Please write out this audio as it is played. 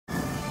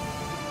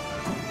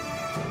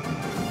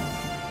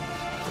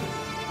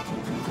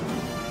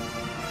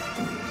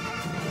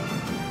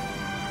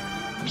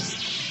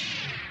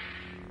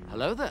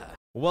Hello there.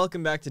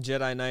 Welcome back to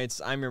Jedi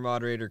Knights. I'm your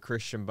moderator,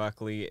 Christian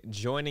Buckley.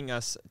 Joining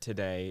us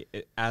today,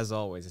 as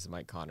always, is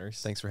Mike Connors.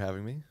 Thanks for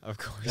having me. Of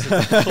course. It's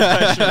a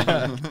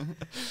pleasure.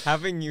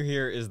 Having you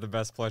here is the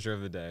best pleasure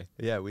of the day.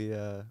 Yeah, we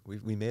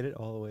made it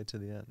all the way to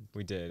the end.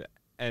 We did.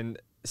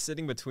 And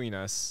sitting between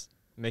us,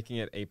 making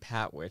it a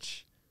Pat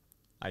Witch,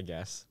 I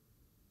guess,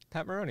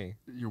 Pat Maroney.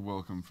 You're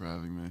welcome for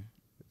having me.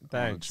 Thanks.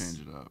 I want to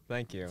change it up.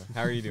 Thank you.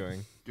 How are you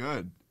doing?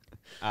 Good.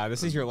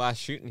 This is your last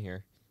shooting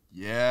here.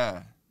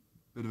 Yeah.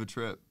 Bit of a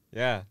trip.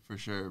 Yeah. For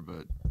sure,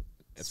 but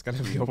It's going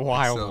to be a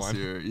wild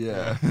Excelsior, one.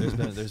 Yeah.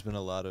 There's been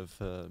a lot of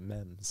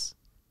memes.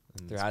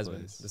 There has been.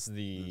 Place. This is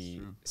the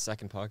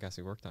second podcast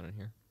we worked on in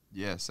here.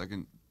 Yeah,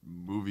 second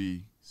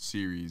movie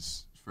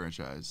series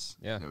franchise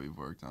that we've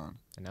worked on.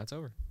 And now it's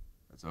over.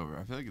 That's over.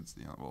 I feel like it's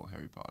the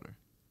Harry Potter.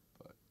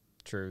 But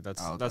True.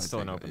 That's I still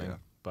an think opening. yeah.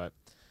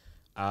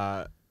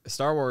 But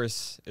Star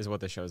Wars is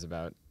what the show's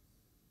about.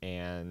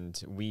 And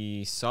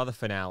we saw the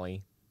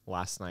finale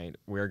last night.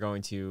 We're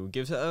going to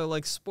give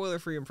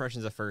spoiler-free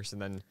impressions at first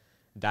and then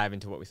dive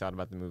into what we thought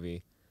about the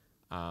movie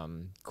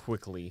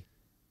quickly.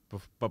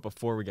 But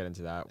before we get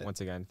into that, once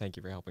again, thank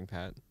you for helping,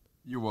 Pat.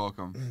 You're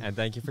welcome. And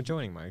thank you for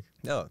joining, Mike.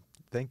 No,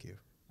 thank you.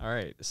 All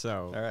right.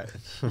 So. All right.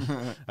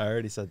 I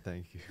already said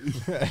thank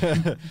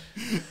you.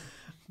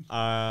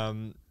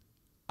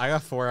 I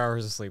got 4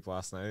 hours of sleep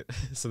last night,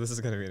 so this is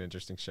going to be an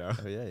interesting show.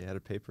 Oh, yeah, you had a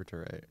paper to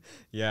write.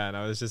 Yeah, and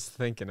I was just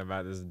thinking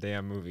about this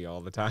damn movie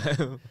all the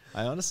time.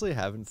 I honestly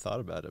haven't thought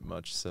about it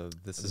much, so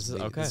this is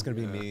going to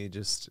be me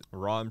just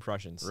raw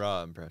impressions.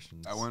 Raw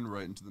impressions. I went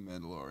right into The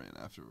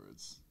Mandalorian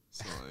afterwards.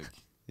 So, like...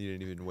 You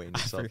didn't even weigh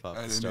yourself off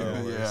I the didn't Star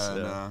even, Wars.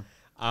 yeah,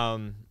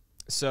 no.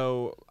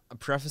 So,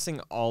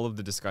 prefacing all of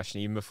the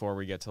discussion, even before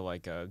we get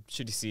to,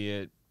 should you see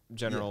it,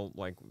 general,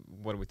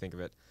 what do we think of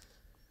it?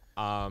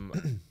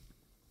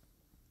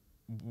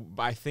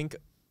 I think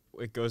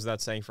it goes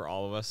without saying for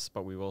all of us,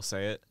 but we will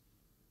say it.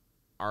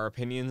 Our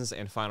opinions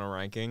and final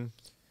ranking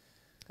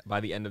by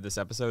the end of this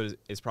episode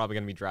is probably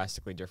going to be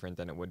drastically different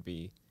than it would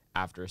be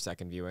after a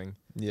second viewing.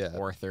 Yeah.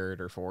 Or third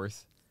or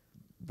fourth.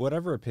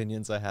 Whatever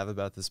opinions I have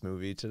about this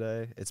movie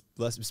today, it's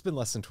been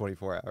less than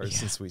 24 hours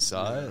since we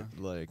saw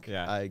it.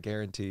 I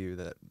guarantee you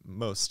that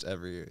most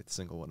every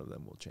single one of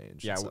them will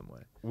change in some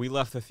way. We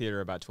left the theater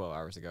about 12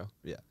 hours ago.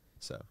 Yeah,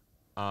 so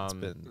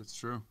That's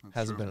true.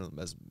 Hasn't been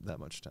that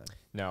much time.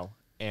 No,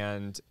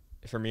 and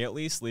for me at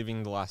least,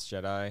 leaving The Last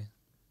Jedi,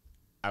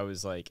 I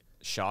was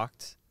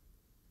shocked,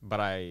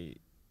 but I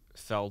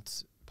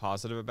felt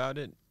positive about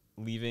it.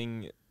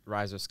 Leaving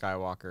Rise of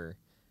Skywalker,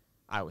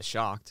 I was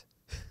shocked.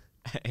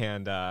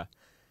 And the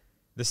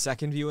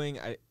second viewing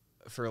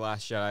for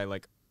Last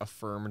Jedi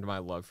affirmed my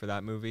love for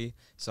that movie.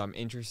 So I'm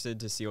interested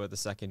to see what the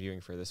second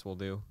viewing for this will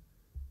do.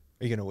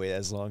 Are you gonna wait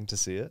as long to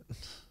see it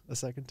a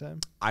second time?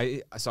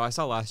 I saw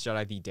Last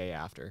Jedi the day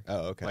after.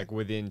 Oh, okay.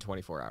 Within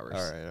 24 hours.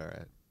 All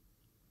right.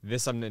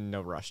 This I'm in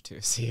no rush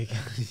to see again.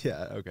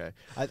 Yeah, okay.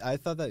 I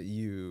thought that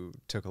you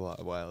took a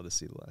while to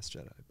see The Last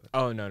Jedi. But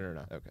Oh, no.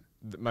 okay.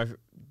 My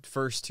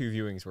first two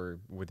viewings were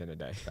within a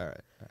day. All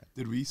right.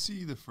 Did we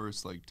see the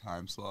first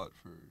time slot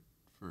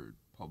for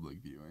public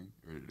viewing?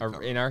 Or did it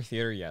come In up? our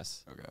theater,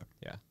 yes. Okay.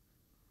 Yeah.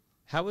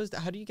 How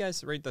do you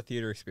guys rate the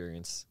theater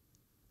experience?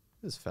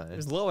 It was fine. It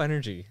was low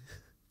energy.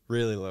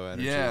 Really low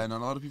energy. Yeah, and a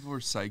lot of people were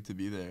psyched to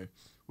be there,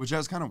 which I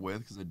was kind of with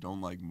because I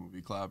don't like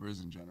movie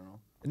clappers in general.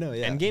 No,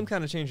 yeah. Endgame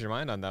kind of changed your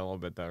mind on that a little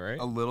bit, though, right?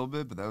 A little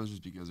bit, but that was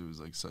just because it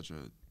was such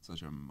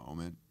a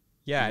moment.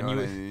 Yeah, you know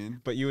what I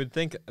mean? But you would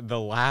think the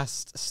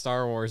last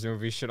Star Wars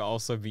movie should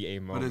also be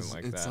a moment but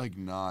like that. It's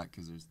not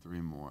because there's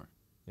 3 more.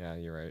 Yeah,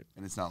 you're right.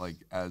 And it's not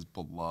as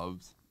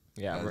beloved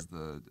as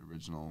the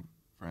original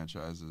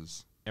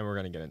franchises. And we're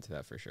gonna get into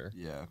that for sure.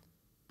 Yeah,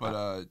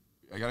 but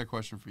I got a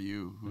question for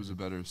you. Who's a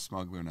better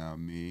smuggler now,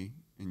 me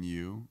and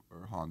you,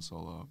 or Han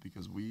Solo?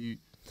 Because we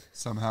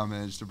somehow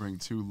managed to bring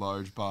 2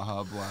 large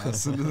Baja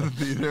Blasts into the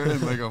theater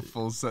and a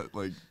full set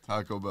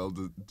Taco Bell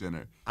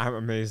dinner. I'm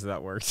amazed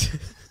that worked.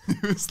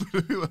 It was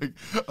literally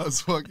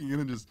us walking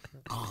in and just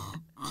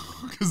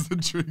because the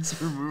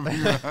drinks were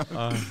moving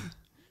around.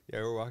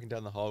 Yeah, we're walking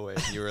down the hallway,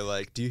 and you were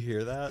like, "Do you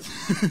hear that?"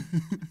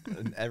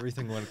 And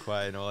everything went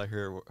quiet, and all I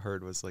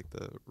heard was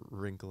the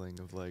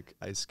wrinkling of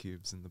ice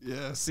cubes in the.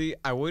 Yeah. See,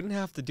 I wouldn't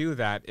have to do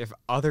that if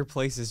other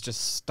places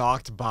just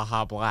stocked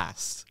Baja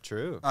Blast.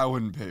 True. I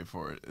wouldn't pay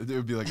for it. It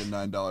would be a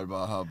 $9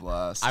 Baja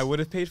Blast. I would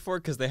have paid for it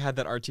because they had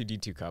that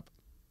R2-D2 cup.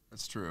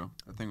 That's true.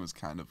 That thing was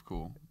kind of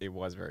cool. It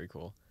was very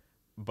cool.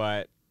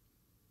 But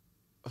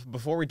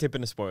before we dip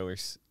into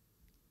spoilers,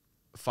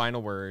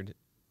 final word.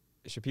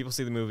 Should people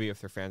see the movie if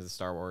they're fans of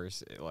Star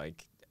Wars?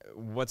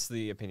 What's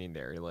the opinion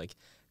there?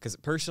 Because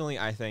personally,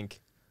 I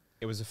think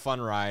it was a fun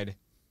ride.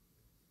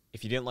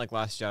 If you didn't like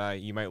Last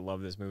Jedi, you might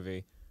love this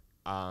movie.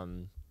 I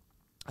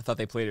thought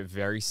they played it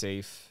very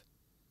safe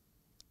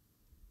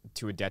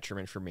to a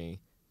detriment for me.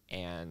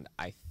 And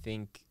I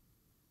think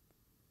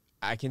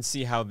I can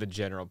see how the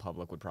general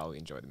public would probably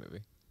enjoy the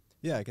movie.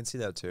 Yeah, I can see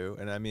that too.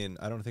 And I mean,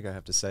 I don't think I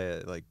have to say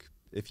it.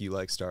 If you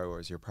like Star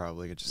Wars, you're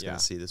probably just going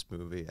to see this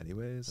movie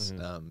anyways.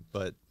 Mm-hmm.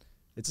 But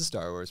It's a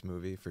Star Wars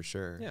movie for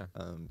sure. Yeah.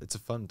 It's a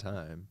fun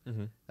time.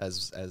 Mm-hmm.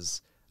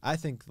 As I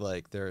think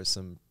like there are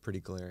some pretty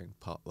glaring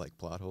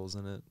plot holes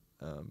in it.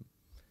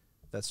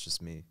 That's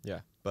just me. Yeah.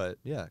 But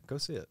yeah, go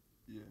see it.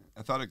 Yeah,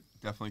 I thought it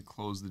definitely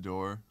closed the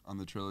door on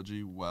the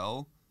trilogy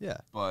well. Yeah.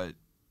 But it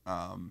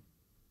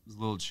was a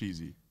little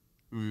cheesy.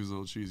 The movie was a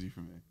little cheesy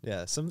for me.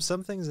 Yeah, some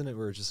things in it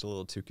were just a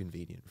little too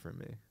convenient for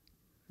me.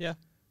 Yeah.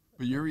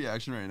 But your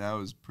reaction right now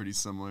is pretty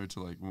similar to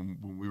like when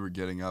we were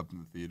getting up in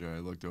the theater. I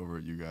looked over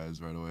at you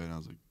guys right away and I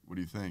was like, "What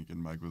do you think?" And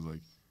Mike was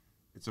like,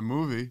 "It's a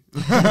movie."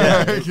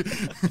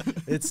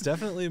 It's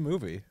definitely a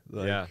movie.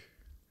 Like,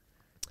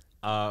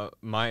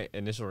 my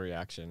initial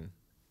reaction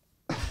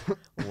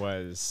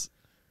was,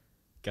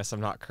 guess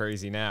I'm not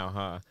crazy now,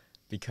 huh?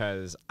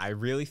 Because I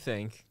really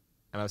think,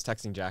 and I was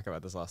texting Jack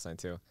about this last night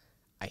too,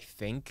 I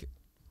think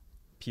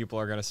people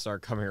are going to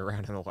start coming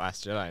around on The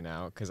Last Jedi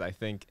now, because I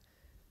think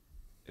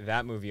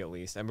that movie at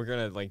least, and we're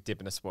going to like dip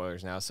into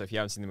spoilers now, so if you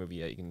haven't seen the movie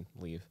yet, you can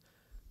leave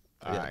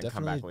and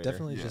come back later.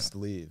 Definitely just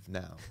leave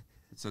now.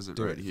 It says it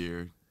right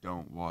here.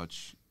 Don't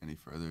watch any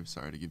further.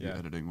 Sorry to give you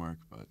editing work,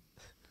 but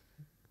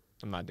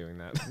I'm not doing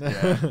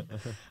that.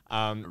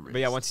 Yeah. But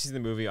yeah, once you see the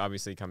movie,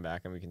 obviously come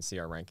back and we can see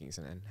our rankings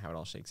and how it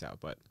all shakes out.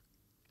 But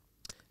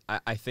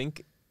I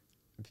think,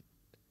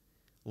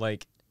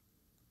 like,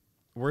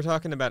 we're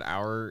talking about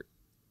our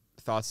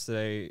thoughts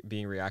today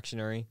being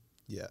reactionary.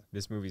 Yeah.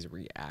 This movie's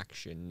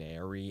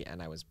reactionary,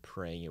 and I was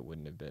praying it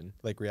wouldn't have been.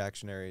 Like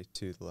reactionary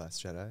to The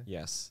Last Jedi?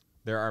 Yes.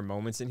 There are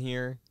moments in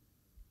here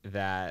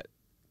that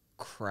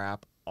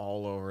crap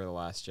all over The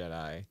Last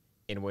Jedi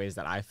in ways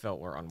that I felt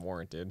were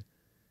unwarranted.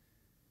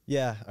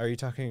 Yeah. Are you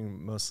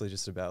talking mostly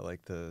just about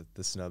like the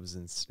snubs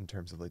in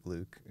terms of like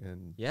Luke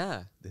and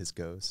his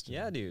ghost?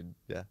 Yeah, dude.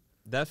 Yeah.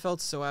 That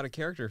felt so out of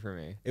character for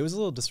me. It was a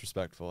little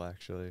disrespectful,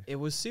 actually. It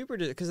was super,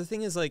 because the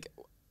thing is, like,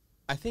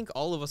 I think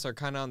all of us are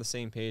kind of on the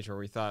same page where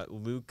we thought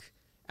Luke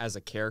as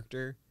a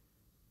character,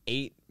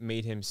 8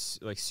 made him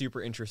like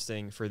super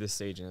interesting for this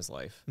stage in his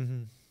life.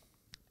 Mm-hmm.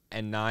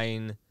 And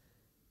 9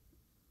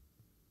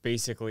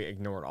 basically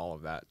ignored all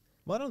of that.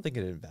 Well, I don't think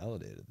it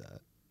invalidated that.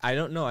 I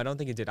don't know. I don't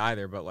think it did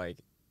either, but like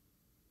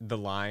the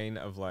line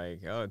of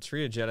like, oh,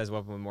 treat a Jedi's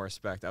weapon with more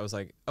respect. I was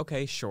like,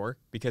 okay, sure.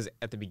 Because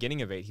at the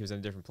beginning of 8, he was in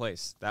a different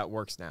place. That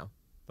works now.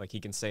 Like, he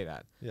can say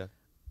that. Yeah.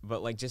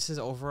 But like just his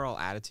overall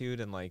attitude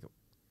and like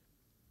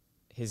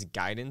his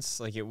guidance,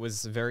 like it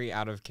was very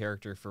out of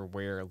character for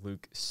where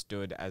Luke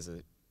stood as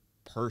a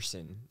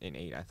person in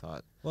 8, I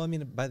thought. Well, I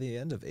mean, by the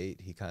end of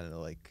 8, he kind of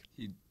like...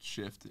 He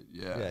shifted,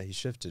 yeah. Yeah, he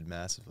shifted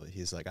massively.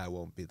 He's like, I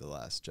won't be the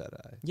last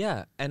Jedi.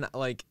 Yeah, and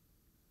like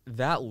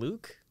that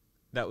Luke,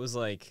 that was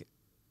like,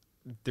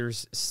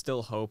 there's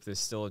still hope, there's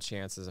still a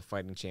chance, there's a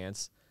fighting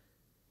chance.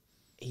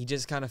 He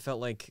just kind of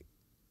felt like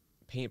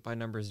paint by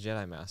numbers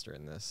Jedi Master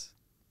in this.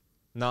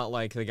 Not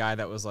like the guy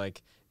that was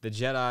like, the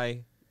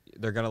Jedi,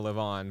 they're going to live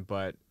on,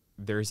 but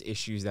there's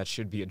issues that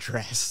should be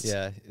addressed.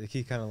 Yeah,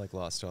 he kind of like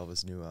lost all of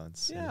his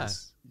nuance. Yeah.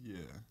 Yeah.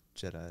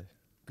 Jedi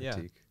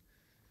critique.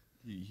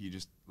 Yeah. He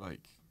just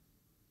like,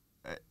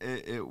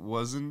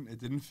 it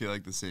didn't feel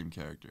like the same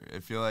character.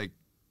 It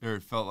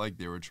felt like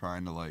they were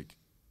trying to like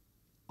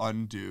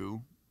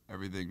undo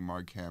everything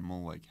Mark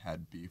Hamill like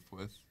had beef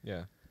with.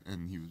 Yeah.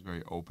 And he was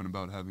very open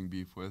about having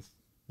beef with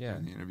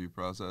in the interview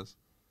process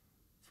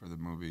for the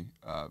movie.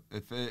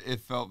 It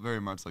felt very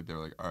much like they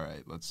were like, all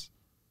right, let's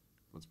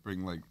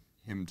bring like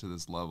him to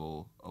this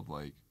level of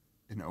like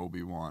an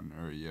Obi-Wan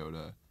or a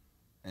Yoda,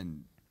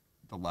 and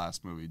the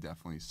last movie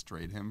definitely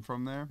strayed him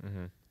from there.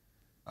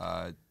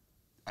 Mm-hmm.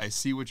 I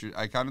see what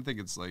I kind of think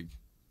it's like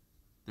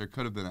there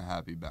could have been a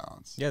happy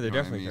balance. Yeah, there you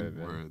know definitely what I could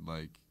mean? have been. Where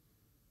like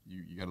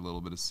you got a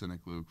little bit of cynic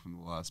Luke from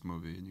the last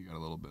movie, and you got a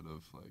little bit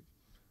of like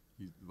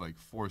he's like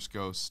Force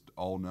Ghost,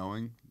 all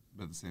knowing,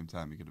 but at the same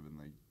time he could have been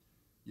like,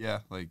 yeah,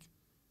 like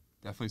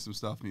definitely some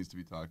stuff needs to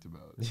be talked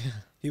about. Yeah.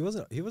 He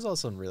was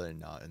also really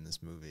not in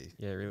this movie.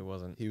 Yeah, it really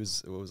wasn't. It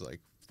was like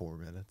 4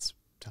 minutes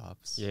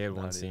tops. Yeah, he had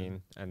one Not scene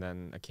even. and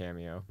then a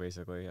cameo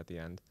basically at the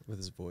end. With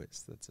his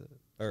voice, that's it.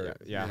 Or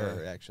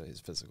or actually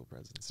his physical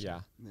presence. Yeah.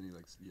 And then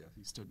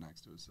he stood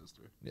next to his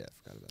sister. Yeah,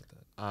 I forgot about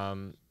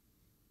that.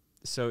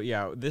 So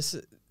yeah, this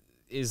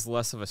is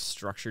less of a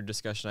structured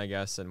discussion, I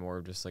guess, and more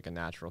of just like a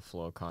natural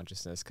flow of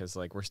consciousness, because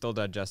like we're still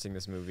digesting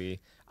this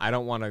movie. I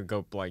don't want to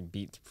go like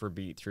beat for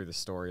beat through the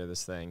story of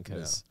this thing,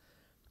 because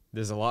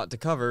there's a lot to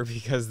cover,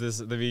 because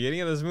the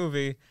beginning of this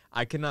movie,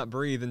 I could not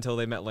breathe until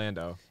they met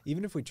Lando.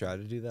 Even if we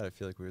tried to do that, I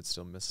feel like we would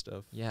still miss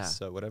stuff. Yeah.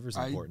 So whatever's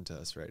important to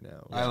us right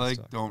now. I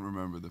like don't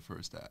remember the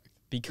first act.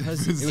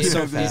 Because it was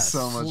so fast.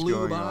 So much flew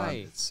going by. on.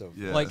 It's so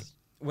Yeah. Like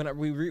when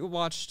we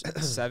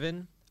rewatched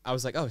 7, I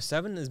was like, oh,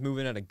 7 is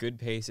moving at a good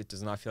pace. It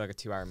does not feel like a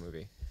 2-hour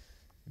movie.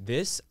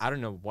 This, I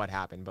don't know what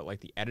happened, but like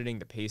the editing,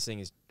 the pacing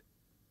is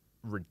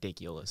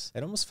ridiculous.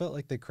 It almost felt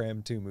like they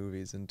crammed 2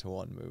 movies into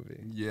 1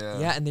 movie. Yeah.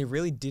 Yeah, and they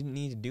really didn't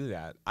need to do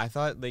that. I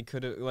thought they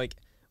could have, like,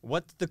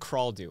 what did the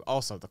crawl do?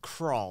 Also, the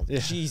crawl,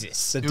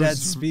 Jesus. The It dead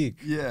was- speak.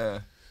 Yeah.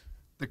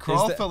 The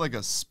crawl felt like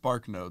a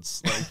Spark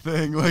Notes like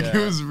thing. Like it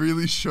was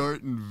really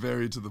short and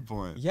very to the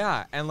point.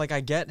 Yeah, and like I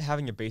get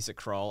having a basic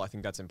crawl. I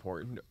think that's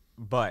important.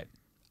 But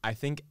I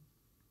think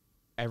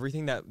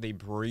everything that they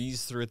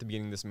breeze through at the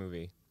beginning of this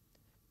movie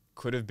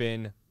could have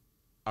been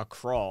a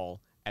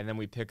crawl, and then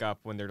we pick up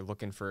when they're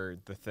looking for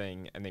the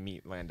thing and they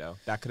meet Lando.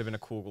 That could have been a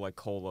cool like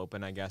cold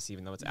open, I guess,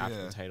 even though it's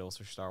after the titles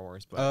for Star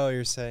Wars. But oh,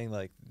 you're saying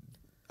like,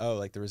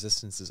 like the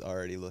Resistance is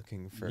already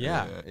looking for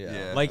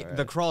Like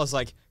the crawl is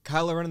like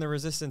Kylo Ren and the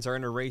Resistance are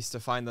in a race to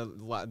find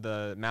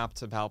the map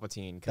to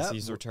Palpatine because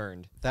he's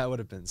returned. That would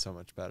have been so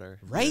much better,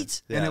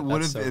 right? Yeah, and it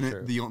would have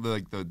been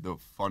the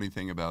funny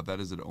thing about that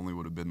is it only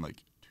would have been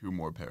like 2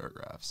 more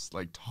paragraphs,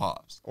 like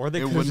tops, or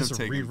they could have just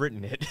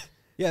rewritten it.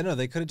 Yeah, no,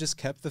 they could have just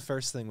kept the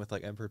first thing with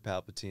like Emperor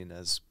Palpatine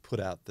as put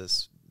out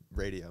this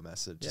radio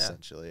message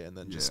essentially, and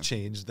then just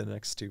changed the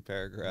next 2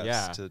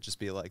 paragraphs to just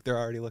be like they're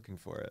already looking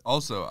for it.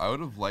 Also, I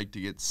would have liked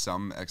to get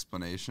some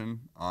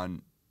explanation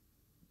on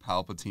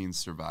Palpatine's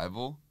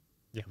survival.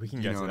 Yeah, we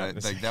can get to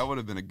that. Like that would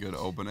have been a good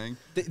opening.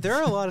 There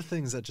are a lot of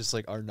things that just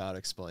like are not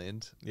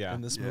explained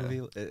in this Yeah.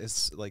 movie.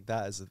 It's like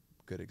that is a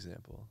good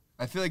example.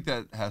 I feel like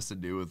that has to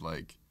do with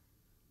like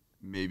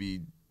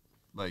maybe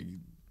like.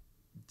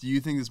 Do you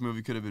think this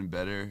movie could have been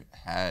better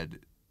had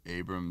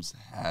Abrams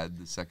had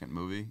the second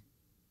movie?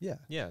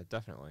 Yeah,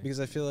 definitely. Because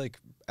I feel like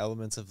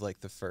elements of like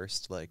the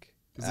first like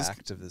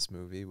act of this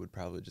movie would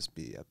probably just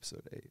be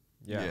episode 8.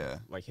 Yeah,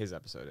 like his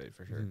episode 8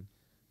 for sure.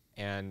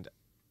 And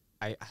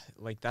I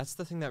like that's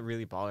the thing that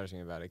really bothers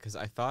me about it, because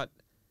I thought,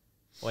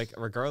 like,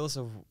 regardless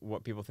of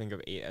what people think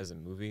of 8 as a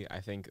movie, I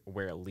think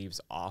where it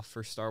leaves off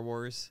for Star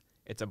Wars,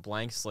 it's a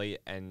blank slate,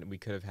 and we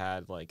could have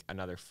had like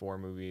another 4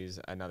 movies,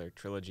 another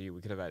trilogy.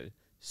 We could have had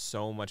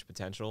so much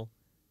potential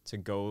to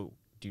go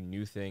do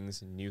new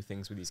things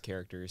with these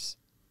characters.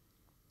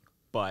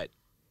 But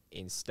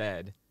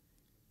instead,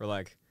 we're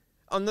like,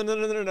 oh, no,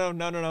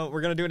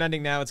 we're going to do an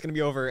ending now. It's going to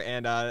be over,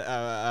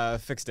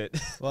 and fixed it.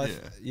 Well,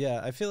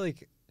 I feel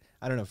like,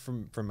 I don't know,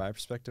 from my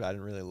perspective, I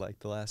didn't really like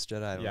The Last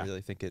Jedi. I don't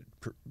really think it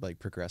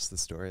progressed the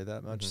story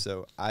that much.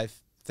 So I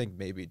think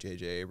maybe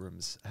J.J.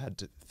 Abrams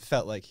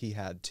felt like he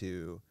had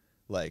to,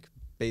 like,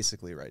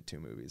 basically write 2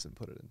 movies and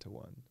put it into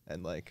one,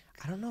 and like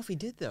I don't know if he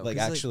did though. Like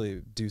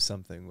actually do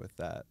something with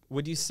that.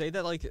 Would you say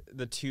that like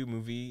the 2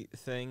 movie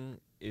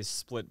thing is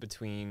split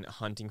between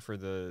hunting for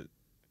the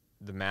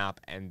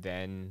map and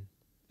then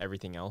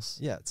everything else?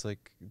 Yeah, it's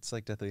like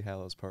Deathly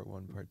Hallows Part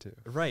 1, Part 2.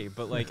 Right,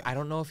 but like I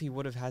don't know if he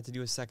would have had to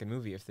do a second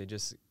movie if they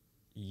just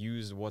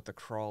used what the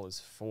crawl is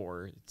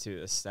for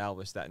to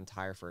establish that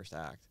entire first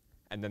act.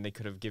 And then they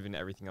could have given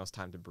everything else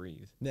time to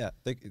breathe. Yeah,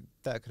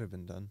 that could have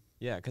been done.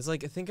 Yeah, because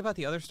like think about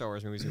the other Star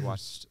Wars movies we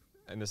watched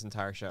in this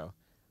entire show.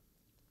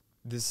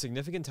 There's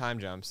significant time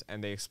jumps,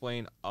 and they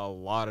explain a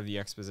lot of the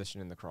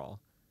exposition in the crawl.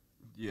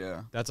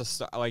 Yeah,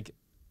 that's like,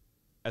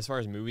 as far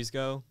as movies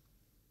go,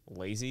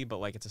 lazy, but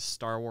like it's a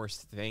Star Wars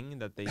thing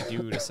that they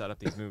do to set up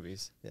these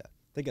movies. Yeah,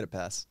 they get a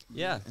pass.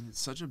 Yeah, and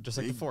it's such a just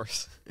like the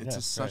Force.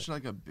 It's such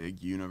like a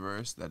big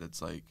universe that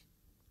it's like,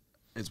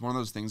 it's one of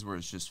those things where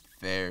it's just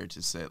fair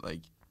to say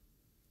like,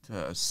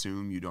 to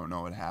assume you don't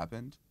know what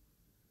happened,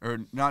 or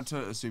not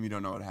to assume you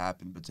don't know what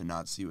happened, but to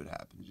not see what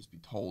happened, just be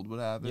told what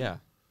happened. Yeah,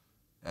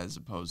 as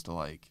opposed to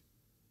like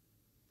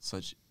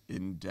such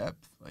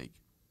in-depth like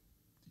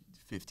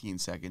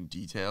 15-second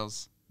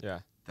details.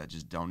 Yeah, that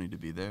just don't need to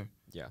be there.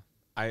 Yeah,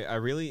 I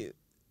really.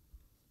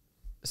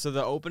 So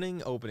the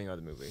opening of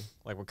the movie,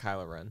 like with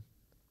Kylo Ren,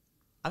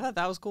 I thought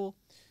that was cool.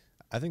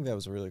 I think that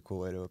was a really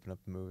cool way to open up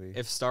the movie.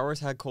 If Star Wars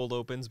had cold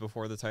opens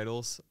before the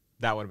titles,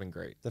 that would have been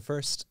great. The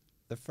first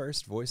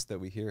voice that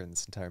we hear in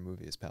this entire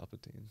movie is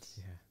Palpatine's.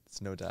 Yeah. It's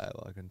no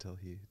dialogue until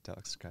he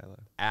talks to Kylo.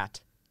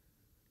 That's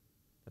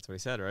what he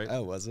said, right?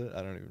 Oh, was it?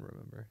 I don't even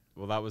remember.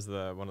 Well, that was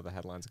one of the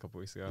headlines a couple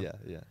weeks ago.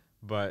 Yeah.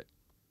 But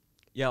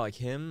yeah, like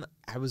him,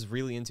 I was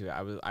really into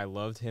it. I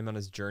loved him on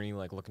his journey,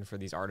 like looking for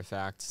these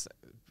artifacts,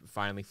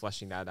 finally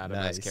fleshing that out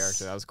of his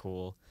character. That was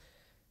cool.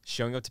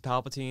 Showing up to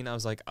Palpatine, I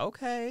was like,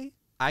 okay,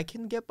 I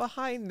can get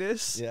behind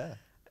this. Yeah.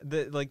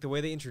 The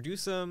way they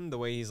introduce him, the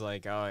way he's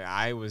like, oh,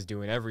 I was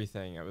doing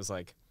everything. I was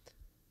like,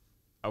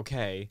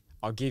 okay,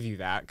 I'll give you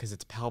that because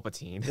it's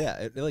Palpatine. Yeah,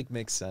 it like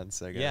makes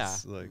sense, I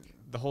guess. Yeah. Like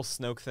the whole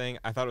Snoke thing,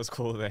 I thought it was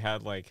cool. They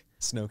had like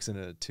Snoke's in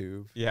a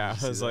tube. Yeah,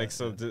 I was like,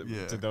 so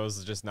did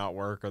those just not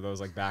work? Are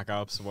those like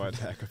backups? What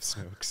backup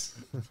Snokes?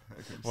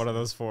 What are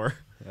those for?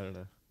 I don't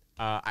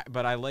know.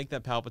 But I like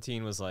that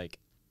Palpatine was like,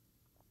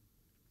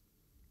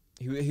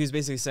 he was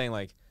basically saying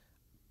like,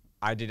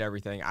 I did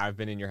everything. I've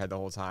been in your head the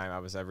whole time. I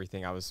was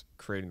everything. I was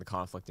creating the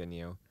conflict in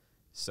you.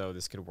 So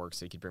this could work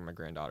so you could bring my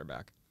granddaughter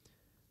back.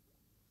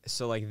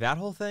 So, like, that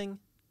whole thing,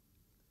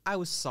 I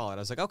was solid. I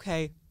was like,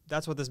 okay,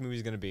 that's what this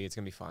movie's going to be. It's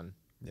going to be fun.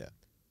 Yeah.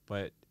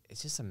 But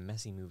it's just a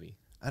messy movie.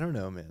 I don't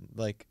know, man.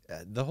 Like,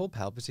 the whole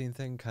Palpatine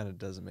thing kind of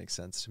doesn't make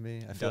sense to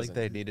me. I feel like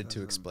they needed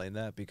to explain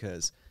that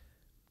because,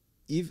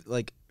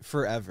 like,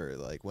 forever,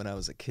 like, when I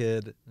was a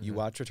kid, you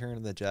watch Return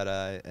of the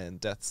Jedi and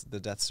the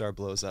Death Star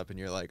blows up and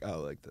you're like,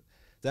 oh, like,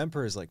 the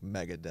Emperor is like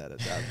mega dead at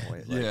that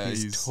point. Like, yeah,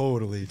 he's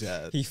totally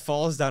dead. He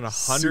falls down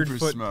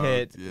 100-foot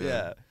pit.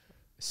 Yeah.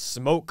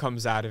 Smoke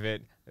comes out of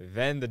it.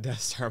 Then the Death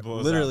Star blows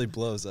up. Literally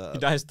blows up. He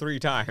dies 3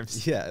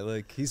 times. Yeah,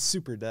 like he's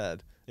super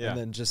dead. Yeah.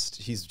 And then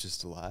he's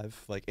just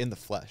alive, like in the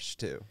flesh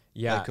too.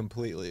 Yeah. Like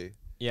completely.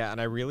 Yeah,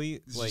 and I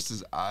really It's like just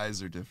his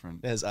eyes are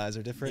different. His eyes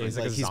are different. Yeah, he's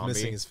like a he's zombie.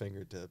 missing his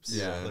fingertips.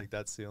 Yeah. Like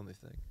that's the only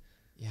thing.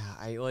 yeah,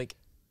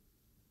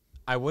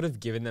 I would have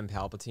given them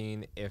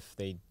Palpatine if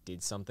they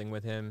did something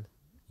with him,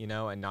 you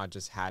know, and not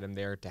just had him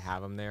there to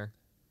have him there.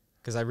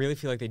 Because I really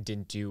feel like they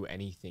didn't do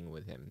anything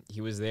with him. He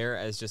was there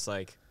as just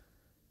like,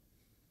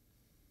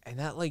 and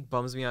that like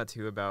bums me out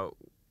too about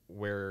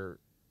where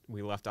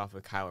we left off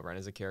with Kylo Ren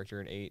as a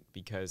character in 8,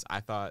 because I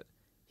thought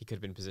he could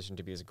have been positioned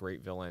to be as a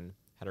great villain,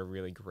 had a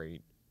really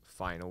great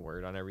final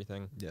word on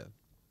everything. Yeah.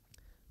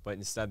 But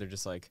instead they're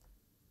just like,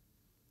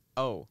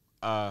 oh,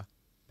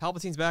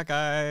 Palpatine's back,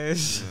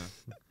 guys.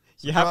 Yeah.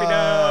 You happy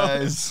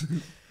now?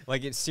 Surprise!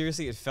 Like it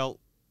felt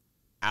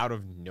out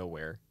of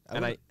nowhere. I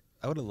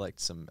would have liked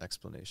some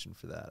explanation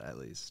for that at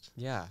least.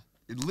 Yeah.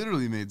 It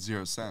literally made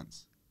 0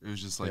 sense. It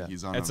was just like Yeah.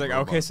 he's on. It's a like,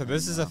 robot okay, so thing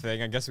this is a now.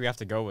 thing. I guess we have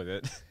to go with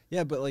it.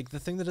 Yeah, but like the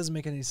thing that doesn't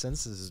make any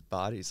sense is his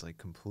body's like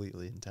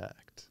completely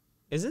intact.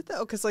 Is it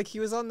though? Because like he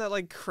was on that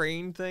like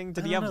crane thing.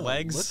 Did I he don't have know,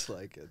 legs? It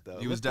looked like it though.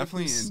 He It was looked like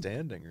definitely in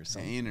standing or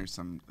something. Pain or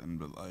something,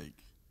 but like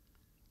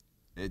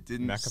it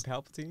didn't. Mecha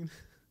Palpatine?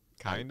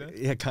 Kinda.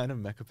 Yeah, kind of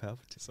Mecha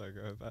Palpatine. So I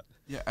go with that.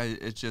 Yeah,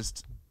 it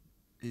just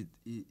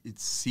it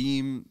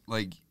seemed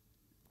like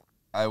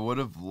I would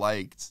have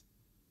liked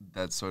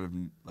that sort of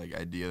like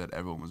idea that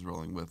everyone was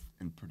rolling with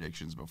in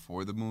predictions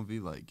before the movie.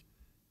 Like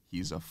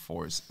he's a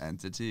Force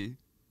entity.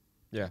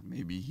 Yeah.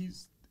 Maybe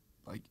he's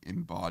like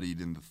embodied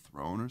in the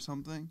throne or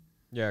something.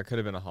 Yeah, it could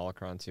have been a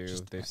holocron too.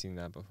 Just They've seen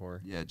that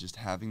before. Yeah, just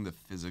having the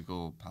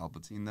physical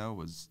Palpatine though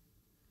was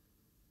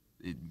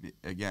it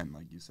again,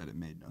 like you said, it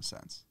made no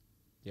sense.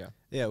 Yeah,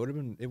 it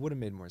would have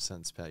made more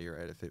sense, Pat. You're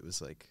right. If it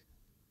was like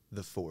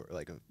the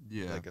like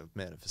a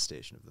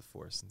manifestation of the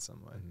Force in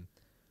some way. Mhm.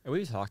 And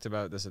we've talked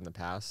about this in the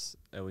past,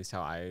 at least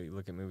how I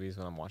look at movies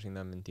when I'm watching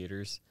them in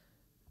theaters.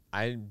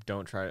 I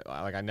don't try,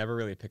 like, I never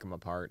really pick them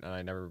apart, and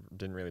I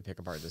didn't really pick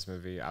apart this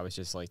movie. I was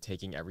just, like,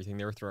 taking everything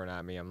they were throwing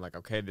at me. I'm like,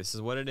 okay, this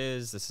is what it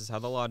is. This is how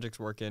the logic's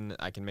working.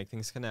 I can make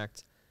things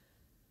connect.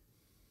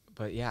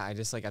 But, yeah, I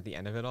just, like, at the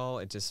end of it all,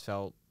 it just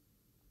felt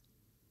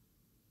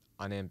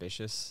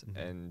unambitious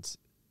and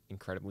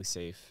incredibly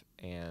safe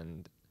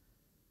and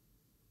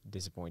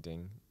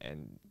disappointing.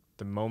 And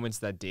the moments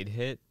that did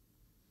hit,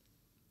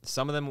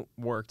 some of them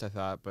worked, I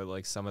thought, but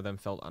like some of them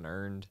felt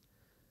unearned.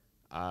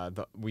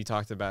 We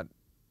talked about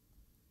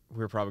we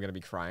were probably gonna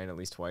be crying at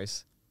least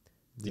twice.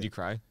 Did you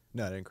cry?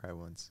 No, I didn't cry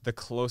once. The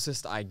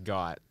closest I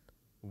got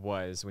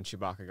was when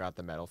Chewbacca got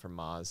the medal from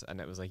Maz, and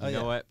it was like, you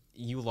know yeah. what?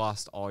 You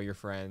lost all your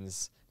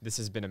friends. This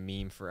has been a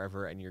meme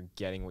forever, and you're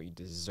getting what you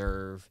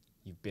deserve.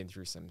 You've been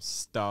through some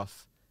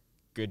stuff.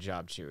 Good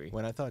job, Chewie.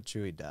 When I thought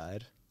Chewie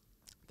died,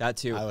 That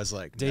too. I was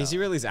like, Daisy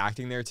no. Ridley's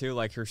acting there too,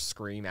 like her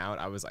scream out.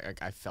 I was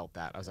like I felt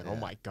that. I was like, oh Yeah.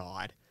 my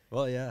god.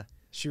 Well, yeah,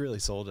 she really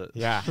sold it.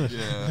 Yeah,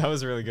 Yeah. that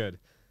was really good.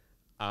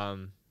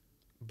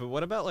 But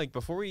what about like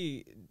before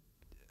we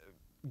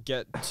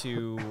get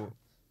to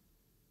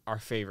our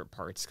favorite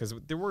parts, because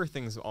there were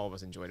things all of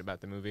us enjoyed about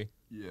the movie.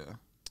 Yeah.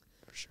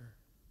 For sure.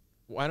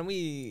 Why don't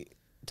we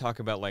talk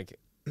about like?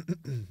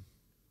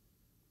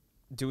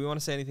 Do we want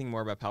to say anything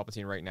more about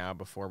Palpatine right now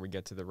before we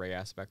get to the Rey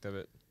aspect of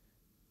it?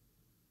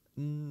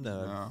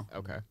 No.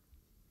 Okay.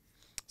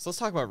 So let's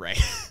talk about Rey.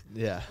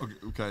 Yeah.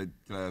 Okay.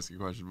 Can I ask you a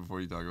question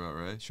before you talk about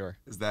Rey? Sure.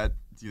 Do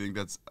you think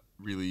that's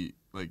really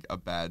like a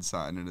bad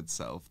sign in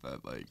itself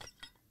that like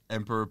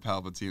Emperor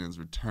Palpatine has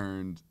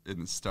returned in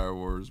the Star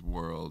Wars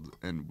world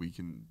and we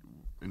can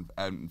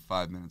in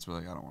 5 minutes we're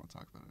like, I don't want to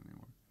talk about it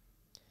anymore.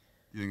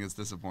 Do you think it's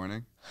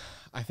disappointing?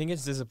 I think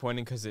it's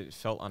disappointing because it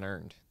felt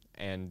unearned,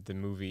 and the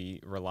movie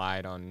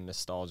relied on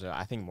nostalgia,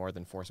 I think, more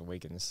than Force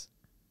Awakens,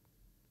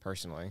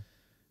 personally.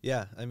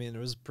 Yeah, I mean, it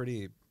was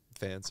pretty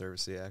fan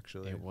servicey,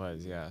 actually. It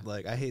was, yeah.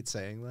 Like, I hate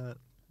saying that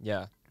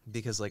Yeah.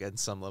 because, like, at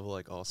some level,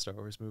 like, all Star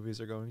Wars movies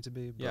are going to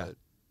be, but Yeah.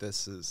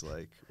 this is,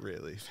 like,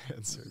 really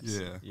fan service.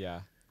 Yeah.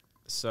 Yeah.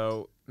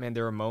 So, man,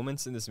 there were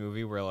moments in this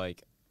movie where,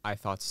 like, I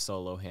thought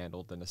Solo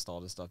handled the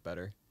nostalgia stuff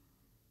better.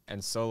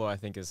 And Solo, I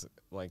think, is,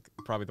 like,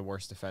 probably the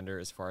worst offender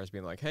as far as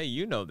being like, hey,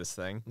 you know this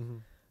thing. Mm-hmm.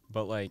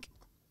 But, like,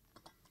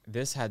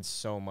 this had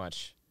so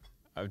much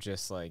of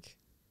just, like,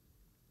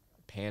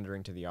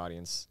 pandering to the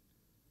audience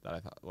that I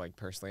thought, like,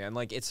 personally. And,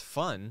 like, it's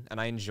fun, and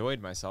I enjoyed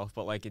myself,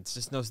 but, like, it's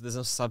just there's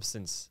no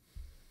substance.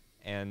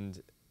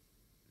 And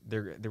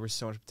there was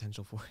so much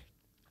potential for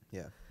it.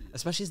 Yeah.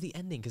 Especially as the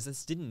ending, because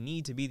this didn't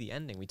need to be the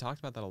ending. We talked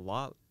about that a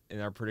lot in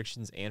our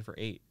predictions and for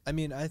 8. I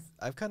mean,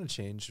 I've kind of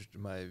changed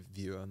my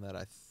view on that.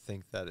 I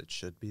think that it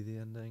should be the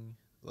ending.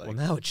 Like, Well,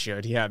 now it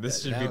should. Yeah,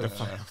 this Yeah, should be now the it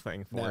final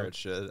thing now for it it.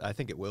 should. I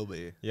think it will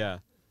be, Yeah.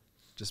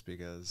 just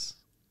because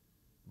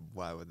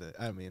why would they?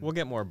 I mean, We'll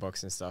get more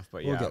books and stuff,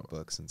 but we'll yeah. get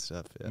books and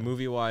stuff. Yeah.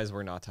 Movie-wise,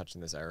 we're not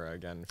touching this era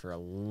again for a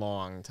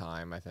long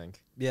time, I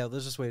think. Yeah,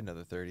 let's just wait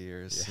another 30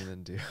 years Yeah.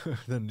 and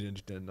then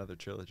do another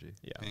trilogy.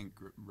 Yeah. Paint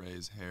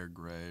Rey's hair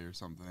gray or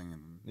something,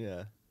 and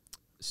Yeah.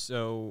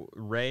 So,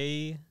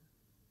 Rey...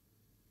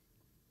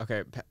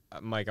 Okay,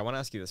 Mike, I want to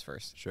ask you this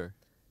first. Sure.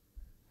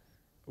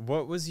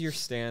 What was your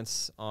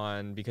stance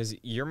on, because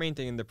your main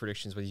thing in the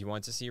predictions was you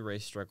want to see Rey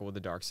struggle with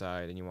the dark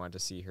side and you want to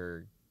see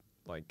her,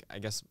 like, I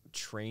guess,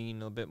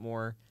 train a bit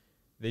more.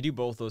 They do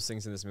both those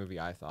things in this movie,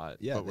 I thought.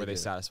 Yeah, but were they they do.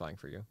 satisfying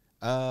for you?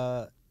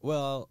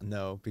 Well,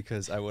 no,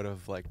 because I would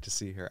have liked to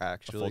see her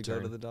actually go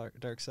to turn. the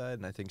dark side,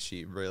 and I think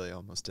she really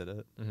almost did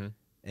it. Mm-hmm.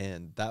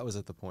 And that was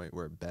at the point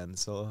where Ben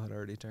Solo had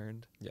already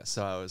turned. Yes.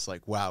 So I was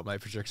like, wow, my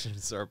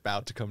predictions are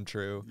about to come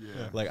true.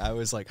 Yeah. Like, I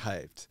was like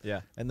hyped.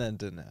 Yeah. And then it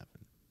didn't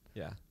happen.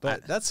 Yeah.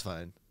 But that's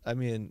fine. I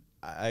mean,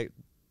 I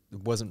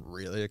wasn't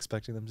really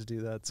expecting them to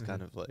do that. It's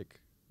kind of like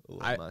a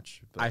little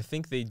much. But I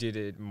think they did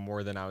it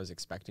more than I was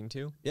expecting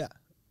to. yeah.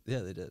 Yeah,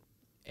 they did.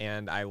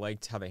 And I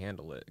liked how they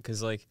handled it.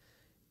 Because, like,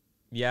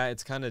 yeah,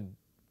 it's kind of,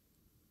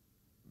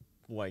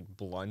 like,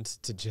 blunt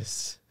to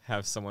just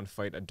have someone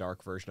fight a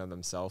dark version of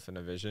themselves in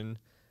a vision.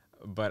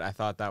 But I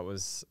thought that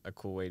was a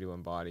cool way to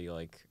embody,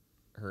 like,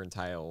 her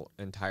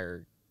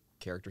entire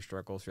character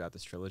struggle throughout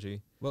this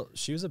trilogy. Well,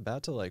 she was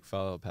about to, like,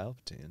 follow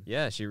Palpatine.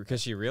 Yeah,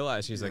 because she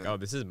realized, she's like, Yeah. oh,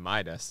 this is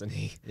my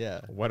destiny.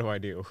 Yeah. What do I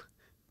do?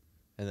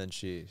 And then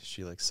she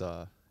like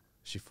saw,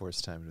 she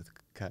forced timed with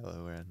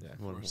Kylo Ren Yeah.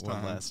 one Forced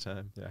time. last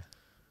time. Yeah.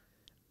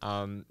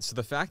 So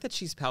the fact that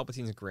she's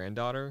Palpatine's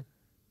granddaughter,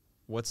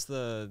 what's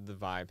the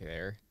vibe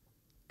there?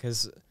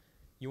 Because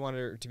you want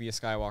her to be a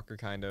Skywalker,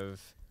 kind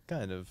of.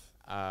 Kind of.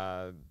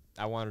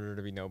 I wanted her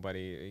to be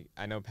nobody.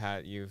 I know,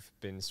 Pat, you've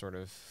been sort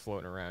of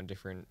floating around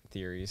different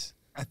theories.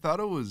 I thought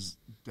it was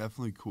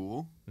definitely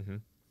cool.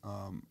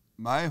 Mm-hmm.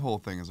 My whole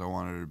thing is I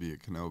wanted her to be a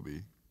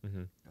Kenobi.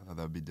 Mm-hmm. I thought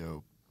that'd be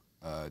dope.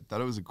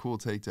 Thought it was a cool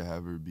take to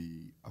have her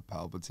be a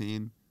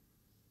Palpatine,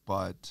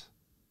 but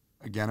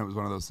again, it was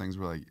one of those things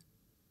where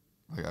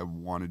like I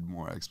wanted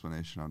more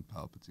explanation on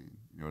Palpatine.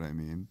 You know what I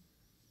mean?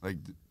 Like,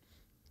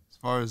 as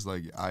far as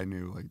like I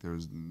knew, like there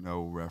was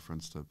no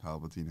reference to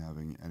Palpatine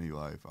having any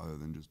life other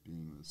than just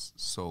being this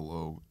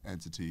solo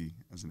entity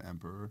as an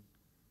emperor.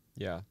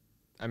 Yeah.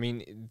 I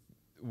mean,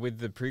 with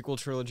the prequel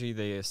trilogy,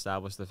 they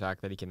established the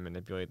fact that he can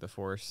manipulate the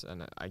Force,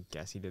 and I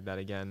guess he did that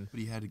again.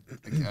 But he had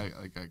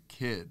like a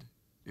kid.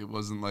 It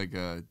wasn't like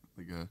a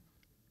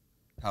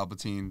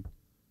Palpatine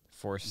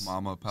Force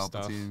Mama stuff,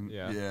 Palpatine.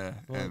 yeah.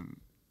 Well, and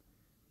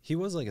he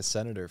was like a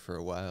senator for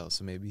a while,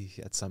 so maybe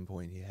at some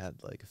point he had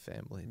like a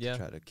family Yeah. to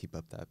try to keep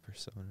up that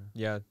persona.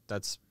 Yeah,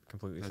 that's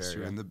completely that's fair.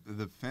 true. Yeah. And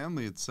the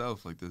family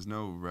itself, like, there's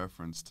no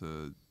reference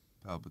to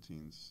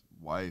Palpatine's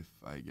wife,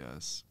 I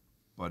guess,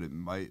 but it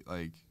might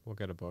like We'll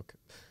get a book.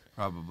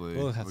 probably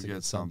We'll have to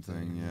get something.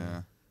 something,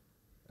 Yeah.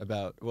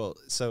 About, well,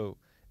 so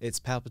it's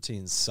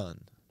Palpatine's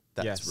son.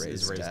 That's yes,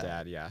 Rey's is Rey's dad.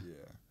 dad. Yeah.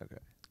 Yeah. Okay.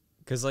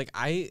 Because, like,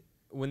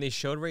 when they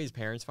showed Rey's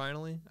parents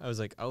finally, I was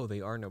like, oh, they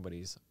are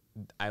nobodies.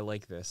 I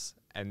like this.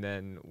 And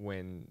then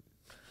when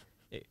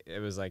it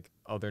was like,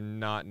 oh, they're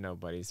not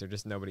nobodies. They're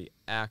just nobody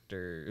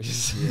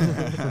actors.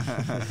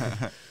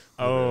 Yeah.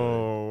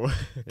 Oh,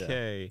 Yeah.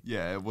 okay.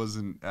 Yeah, it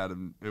wasn't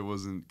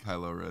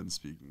Kylo Ren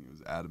speaking. It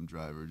was Adam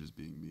Driver just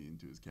being mean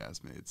to his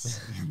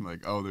castmates. And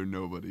like, oh, they're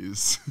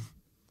nobodies.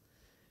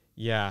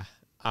 Yeah.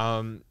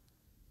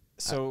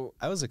 So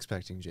I was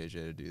expecting JJ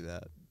to do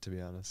that, to be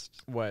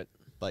honest. what?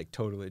 Like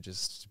totally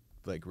just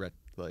like retcon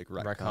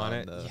Retcon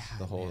it? the, Yeah,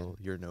 the whole man.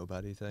 you're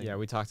nobody thing. Yeah,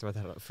 we talked about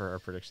that for our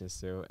predictions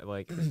too.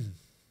 Like,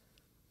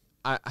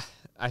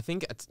 I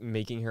think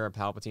making her a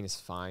Palpatine is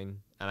fine,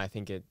 and I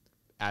think it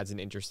adds an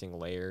interesting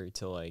layer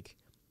to like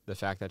the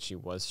fact that she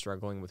was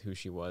struggling with who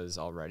she was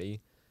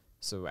already.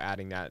 So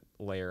adding that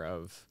layer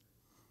of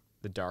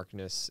the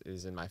darkness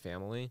is in my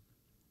family,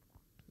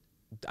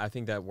 I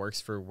think that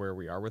works for where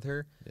we are with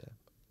her. Yeah.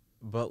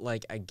 But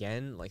like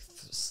again, like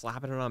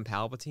slapping it on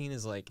Palpatine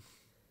is like,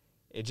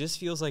 it just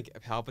feels like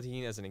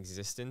Palpatine as an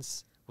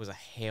existence was a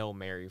Hail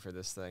Mary for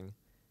this thing.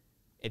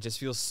 It just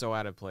feels so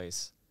out of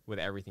place with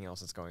everything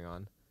else that's going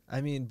on. I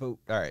mean, but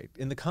all right,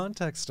 in the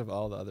context of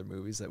all the other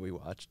movies that we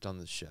watched on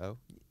the show,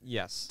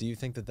 Yes. do you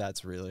think that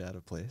that's really out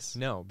of place?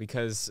 No,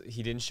 because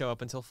he didn't show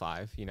up until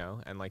 5, you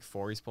know, and like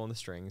 4 he's pulling the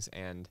strings,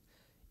 and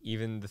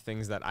even the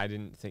things that I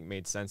didn't think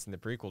made sense in the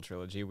prequel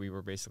trilogy, we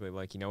were basically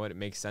like, you know what, it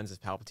makes sense if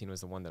Palpatine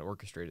was the one that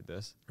orchestrated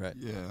this. Right.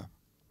 Yeah.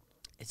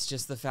 It's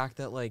just the fact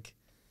that like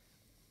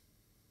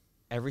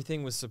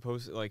everything was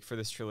supposed to, like for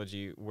this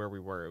trilogy where we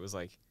were, it was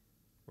like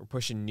we're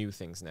pushing new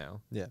things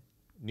now. Yeah.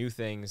 New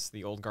things,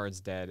 the old guard's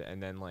dead,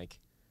 and then like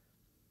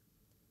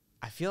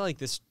I feel like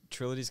this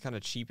trilogy's kind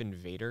of cheapened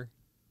Vader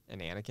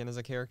and Anakin as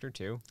a character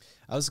too.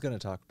 I was gonna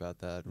talk about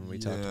that when we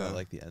talked Yeah. about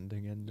like the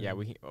ending and Yeah,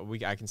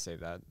 I can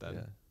save that then.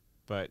 yeah.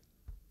 But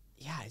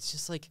yeah, it's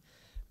just like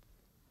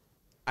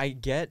I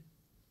get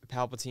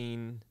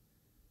Palpatine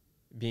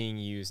being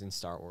used in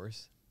Star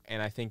Wars,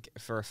 and I think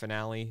for a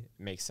finale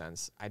it makes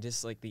sense. I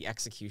just like the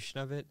execution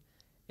of it.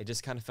 It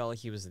just kind of felt like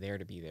he was there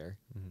to be there.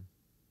 Mhm.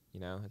 You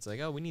know, it's like,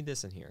 oh, we need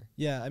this in here.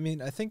 Yeah, I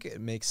mean, I think it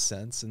makes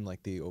sense in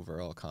like the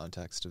overall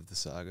context of the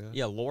saga.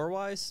 Yeah, lore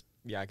wise,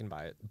 yeah, I can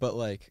buy it. But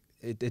like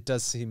it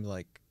does seem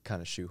like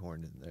kind of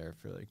shoehorned in there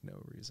for like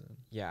no reason.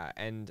 Yeah,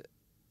 and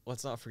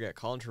let's not forget,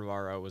 Colin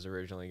Trevorrow was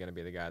originally going to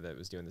be the guy that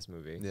was doing this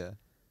movie. Yeah.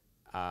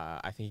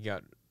 I think he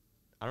got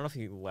I don't know if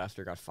he left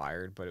or got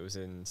fired, but it was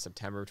in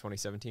September of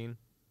 2017.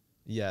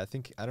 Yeah,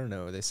 I don't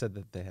know. They said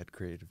that they had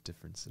creative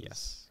differences.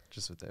 Yes.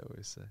 Just what they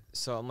always say.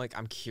 So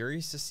I'm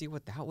curious to see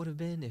what that would have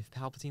been if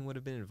Palpatine would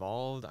have been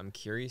involved. I'm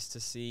curious to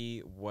see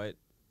what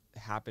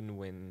happened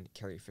when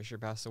Carrie Fisher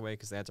passed away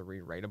because they had to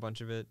rewrite a bunch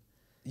of it.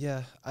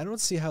 Yeah, I don't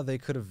see how they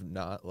could have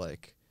not,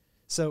 like...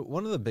 So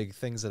one of the big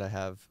things that I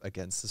have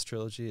against this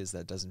trilogy is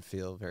that it doesn't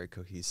feel very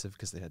cohesive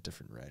because they had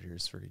different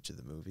writers for each of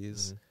the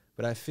movies. Mm-hmm.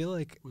 But I feel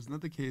like... Wasn't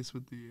that the case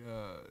with the...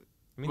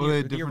 I mean,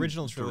 well, the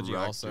original trilogy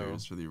also...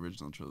 for the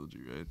original trilogy,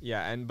 right?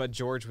 Yeah, but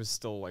George was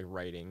still, like,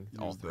 writing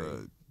all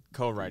three.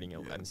 Co-writing it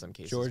in some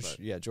cases.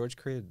 George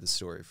created the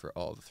story for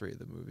all the three of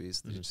the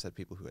movies. They just had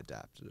people who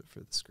adapted it for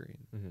the screen,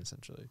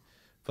 essentially.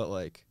 But,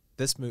 like,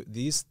 this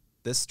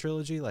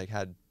trilogy, like,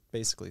 had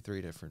basically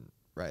 3 different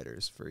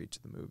writers for each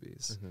of the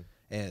movies.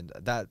 And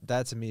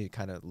that to me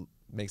kind of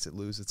makes it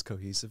lose its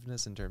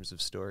cohesiveness in terms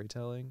of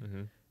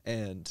storytelling.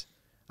 And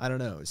I don't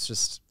know, it's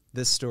just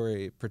this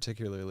story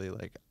particularly,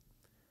 like,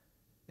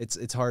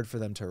 it's hard for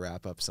them to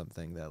wrap up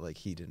something that, like,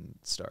 he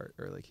didn't start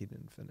or, like, he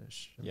didn't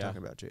finish. I'm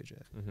talking about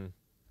JJ.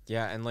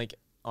 Yeah, and, like,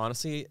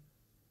 honestly,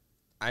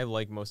 I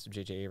like most of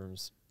J.J.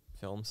 Abrams'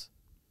 films,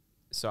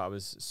 so I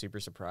was super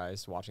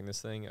surprised watching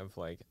this thing of,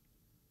 like,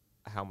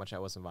 how much I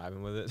wasn't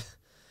vibing with it.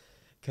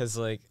 Because,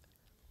 like,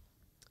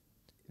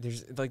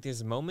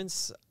 there's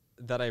moments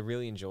that I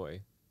really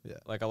enjoy. Yeah.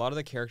 Like, a lot of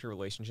the character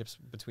relationships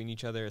between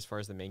each other as far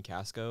as the main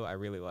cast go, I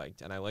really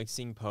liked. And I liked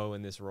seeing Poe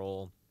in this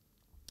role.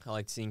 I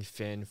liked seeing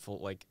Finn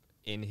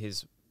in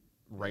his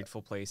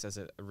rightful place as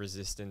a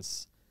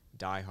resistance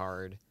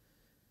diehard.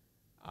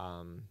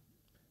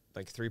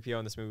 Like 3PO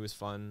in this movie was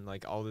fun.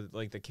 Like all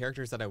the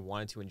characters that I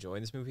wanted to enjoy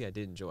in this movie, I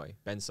did enjoy.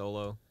 Ben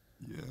Solo.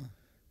 Yeah.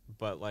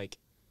 But like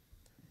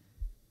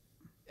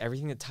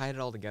everything that tied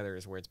it all together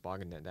is where it's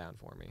bogging it down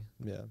for me.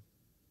 Yeah.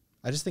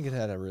 I just think it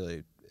had a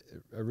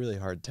really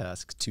hard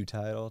task to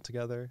tie it all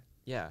together.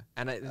 Yeah,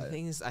 and the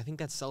thing is, I think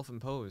that's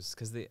self-imposed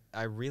because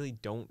I really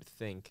don't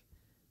think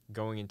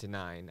going into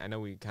 9. I know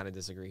we kind of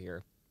disagree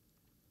here.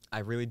 I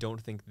really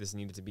don't think this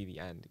needed to be the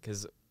end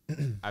because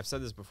I've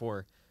said this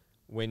before.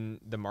 When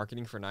the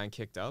marketing for 9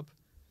 kicked up,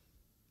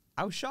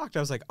 I was shocked. I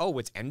was like, "Oh,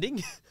 it's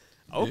ending?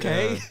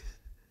 Okay." Yeah.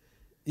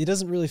 It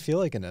doesn't really feel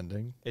like an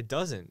ending. It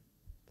doesn't.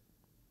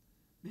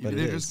 But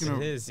they're it just is. gonna.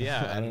 It is,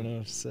 yeah. I don't know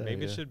what to say.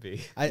 Maybe it should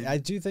be. I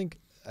do think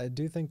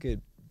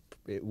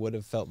it would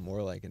have felt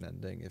more like an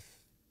ending if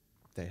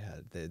they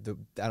had I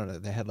don't know,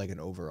 they had like an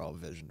overall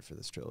vision for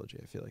this trilogy.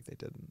 I feel like they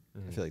didn't.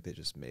 I feel like they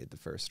just made the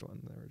first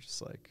one. They were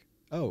just like,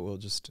 oh, we'll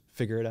just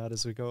figure it out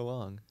as we go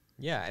along.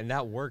 Yeah, and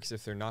that works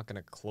if they're not going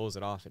to close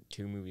it off at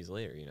 2 movies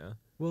later, you know?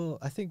 Well,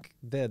 I think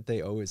that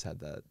they always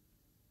had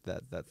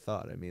that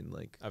thought. I mean,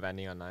 like... Of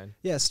ending on 9?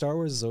 Yeah, Star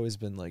Wars has always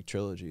been, like,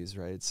 trilogies,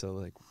 right? So,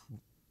 like,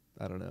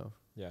 I don't know.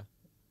 Yeah.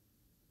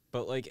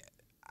 But, like...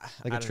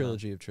 Like a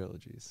trilogy of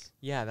trilogies.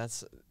 Yeah,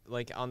 that's...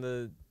 Like, on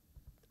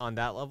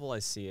that level, I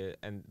see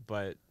it.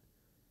 But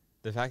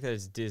the fact that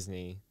it's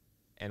Disney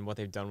and what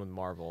they've done with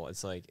Marvel,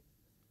 it's like...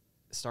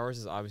 Star Wars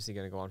is obviously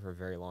going to go on for a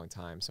very long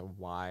time, so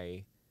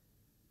why...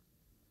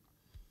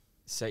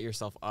 set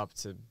yourself up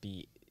to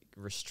be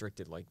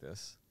restricted like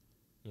this,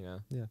 you know?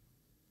 Yeah.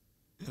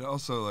 It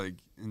also, like,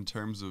 in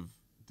terms of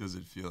does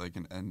it feel like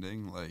an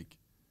ending, like,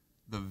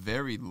 the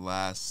very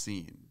last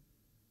scene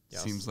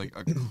seems like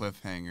a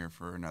cliffhanger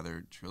for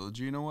another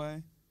trilogy in a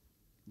way,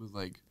 with,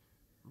 like,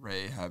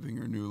 Rey having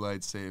her new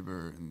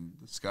lightsaber and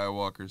the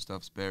Skywalker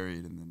stuff's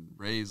buried, and then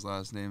Rey's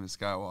last name is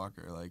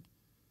Skywalker. Like,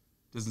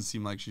 doesn't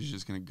seem like she's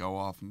just going to go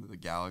off into the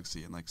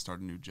galaxy and, like, start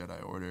a new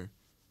Jedi Order.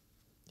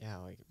 Yeah,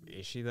 like,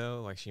 is she,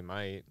 though? Like, she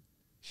might.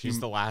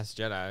 She's the last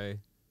Jedi.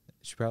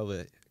 She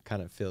probably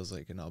kind of feels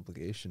like an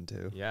obligation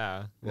to.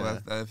 Yeah. Well,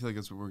 I feel like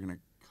that's what we're going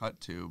to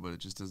cut to, but it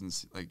just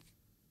doesn't, like...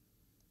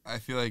 I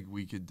feel like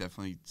we could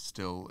definitely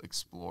still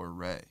explore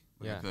Rey.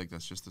 Like, Yeah. I feel like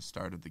that's just the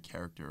start of the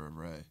character of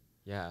Rey.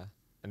 Yeah.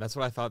 And that's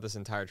what I thought this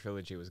entire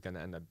trilogy was going to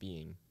end up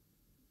being.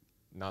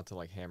 Not to,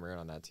 like, hammer in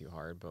on that too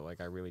hard, but,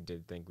 like, I really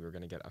did think we were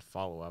going to get a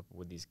follow-up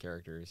with these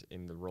characters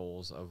in the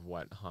roles of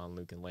what Han,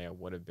 Luke, and Leia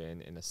would have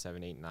been in a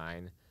 7, 8,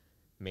 9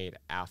 made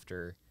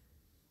after,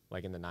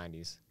 like, in the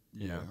 90s.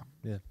 You know?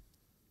 Yeah.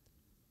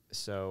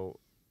 So,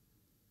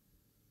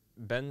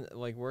 Ben,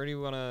 like, where do you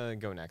want to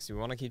go next? Do we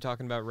want to keep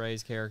talking about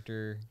Rey's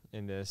character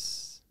in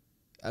this?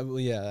 I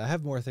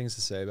have more things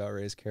to say about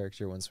Rey's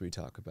character once we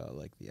talk about,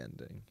 like, the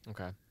ending.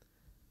 Okay.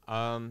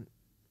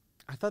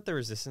 I thought the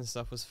Resistance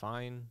stuff was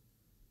fine.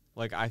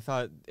 Like, I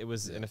thought it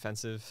was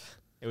inoffensive.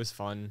 It was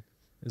fun.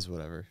 It was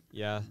whatever.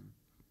 Yeah.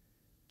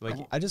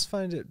 Like, I just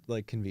find it,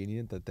 like,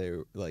 convenient that they,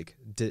 like,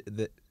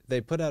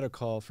 they put out a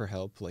call for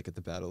help, like, at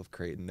the Battle of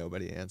Creighton.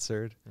 Nobody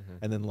answered.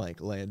 And then,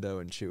 like, Lando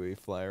and Chewie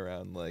fly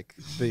around, like,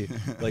 the,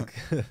 like...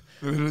 They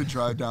literally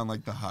drive down,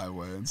 like, the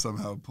highway and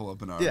somehow pull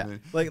up an army. Yeah,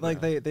 like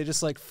they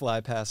just, like,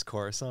 fly past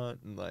Coruscant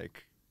and,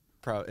 like,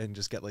 and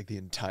just get, like, the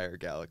entire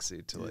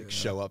galaxy to, like,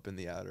 show up in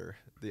the outer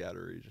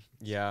region.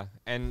 yeah.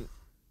 And...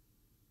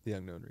 The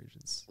unknown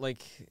regions.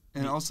 Like...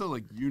 And also,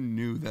 like, you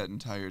knew that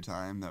entire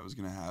time that was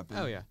going to happen.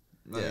 Oh, yeah.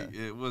 Like,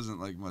 it wasn't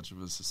like much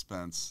of a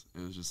suspense.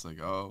 It was just like,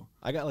 oh.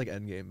 I got like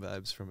Endgame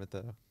vibes from it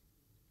though.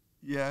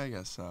 Yeah, I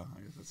guess so.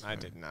 I guess that's fair. I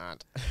did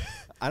not.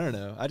 I don't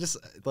know. I just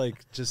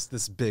like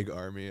this big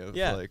army of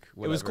like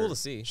it was cool to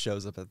see.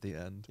 Shows up at the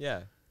end.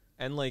 Yeah,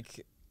 and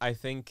like I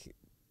think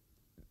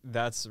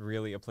that's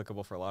really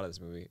applicable for a lot of this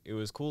movie. It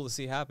was cool to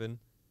see happen.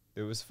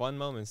 There was fun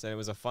moments and it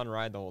was a fun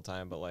ride the whole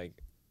time, but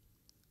like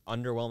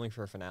underwhelming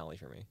for a finale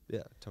for me.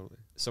 Yeah, totally.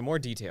 So more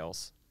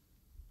details.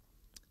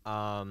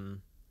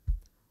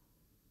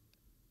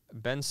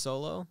 Ben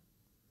Solo,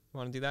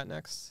 want to do that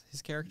next?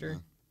 His character. Yeah.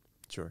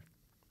 Sure.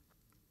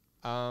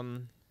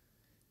 Kylo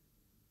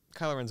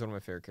Ren's one of my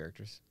favorite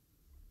characters.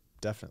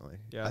 Definitely.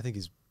 Yeah. I think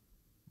he's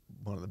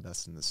one of the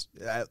best in this,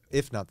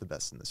 if not the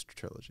best in this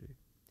trilogy.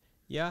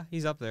 Yeah,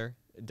 he's up there,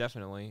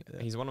 definitely.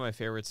 Yeah. He's one of my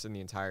favorites in the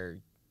entire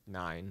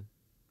 9,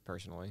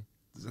 personally.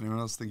 Does anyone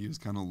else think he was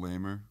kind of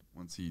lamer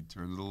once he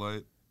turned to the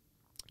light?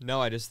 No,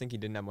 I just think he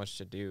didn't have much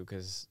to do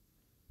because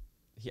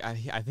I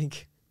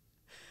think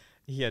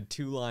he had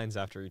 2 lines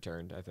after he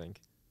turned, I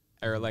think.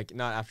 Or, like,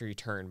 not after he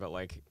turned, but,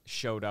 like,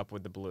 showed up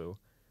with the blue.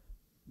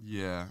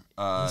 Yeah.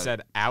 He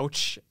said,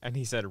 ouch, and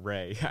he said,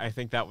 Ray. I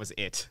think that was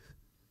it.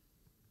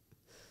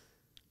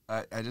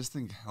 I just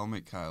think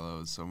Helmet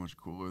Kylo is so much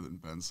cooler than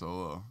Ben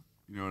Solo.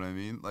 You know what I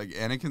mean? Like,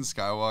 Anakin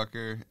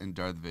Skywalker and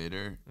Darth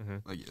Vader,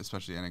 like,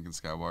 especially Anakin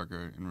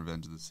Skywalker in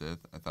Revenge of the Sith,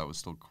 I thought was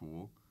still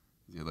cool.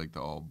 He had, like,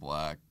 the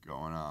all-black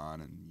going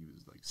on, and he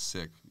was, like,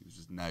 sick. He was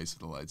just nice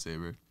with a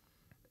lightsaber.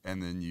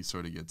 And then you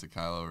sort of get to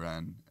Kylo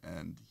Ren,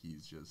 and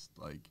he's just,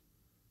 like,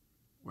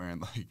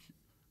 wearing, like,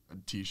 a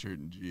T-shirt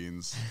and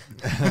jeans.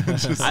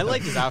 I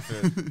liked his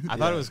outfit. I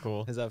thought it was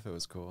cool. His outfit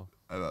was cool.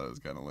 I thought it was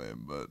kind of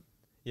lame, but...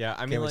 Yeah, I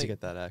Can't mean, wait like... to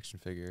get that action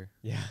figure.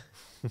 Yeah.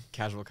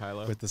 Casual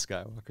Kylo. With the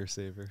Skywalker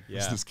saber. Yeah.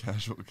 It's this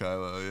casual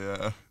Kylo,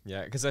 yeah.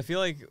 Yeah, because I feel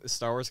like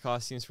Star Wars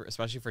costumes,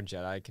 especially for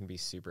Jedi, can be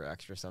super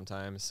extra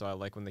sometimes, so I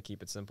like when they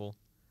keep it simple.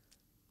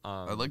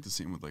 I'd like to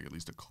see him with, like, at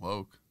least a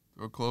cloak.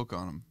 Throw a cloak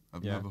on him.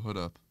 Have him have a hood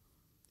up.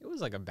 It was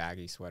like a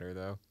baggy sweater,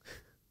 though.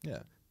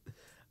 Yeah.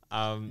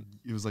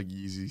 It was like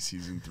Yeezy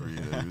Season 3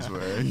 that he was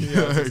wearing.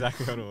 Yeah, that's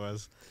exactly what it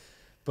was.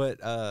 But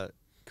can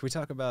we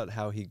talk about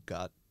how he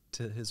got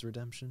to his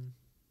redemption?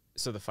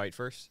 So the fight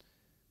first?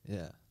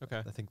 Yeah.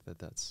 Okay. I think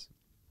that's...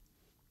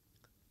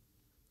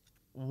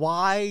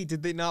 Why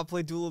did they not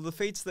play Duel of the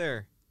Fates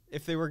there?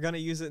 If they were going to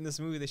use it in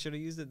this movie, they should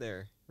have used it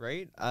there,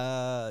 right?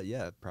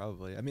 Yeah,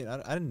 probably. I mean,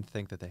 I didn't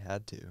think that they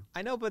had to.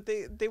 I know, but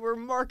they were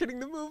marketing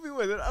the movie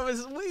with it. I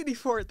was waiting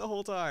for it the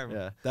whole time.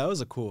 Yeah, that was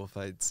a cool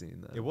fight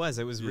scene, though. It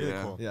was really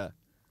cool. Yeah.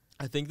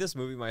 I think this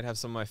movie might have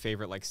some of my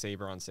favorite, like,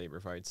 saber-on-saber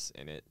fights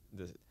in it.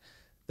 There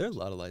are a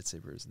lot of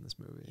lightsabers in this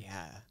movie.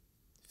 Yeah.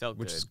 Felt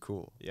Which good. is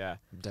cool. Yeah.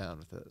 I'm down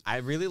with it. I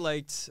really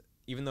liked,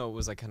 even though it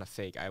was, like, kind of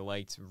fake, I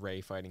liked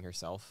Rey fighting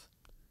herself.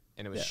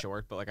 And it was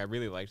short, but, like, I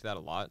really liked that a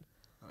lot.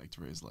 I liked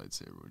Rey's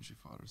lightsaber when she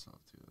fought herself,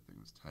 too. That thing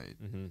was tight.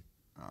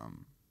 Mm-hmm.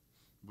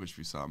 Wish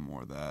we saw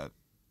more of that.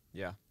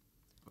 Yeah.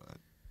 But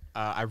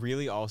I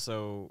really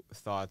also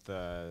thought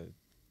the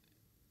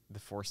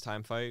Force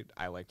time fight,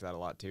 I liked that a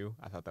lot, too.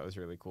 I thought that was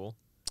really cool.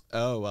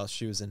 Oh, while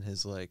she was in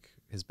his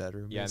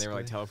bedroom. Yeah, and they were,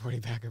 like, basically? teleporting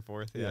back and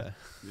forth. Yeah.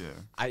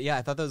 Yeah.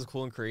 I thought that was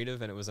cool and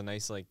creative, and it was a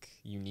nice, like,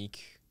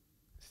 unique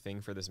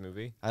thing for this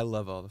movie. I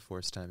love all the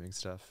Force timing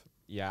stuff.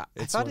 Yeah.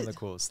 It's one of the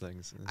coolest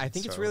things. I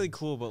think it's really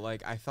cool, but,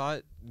 like, I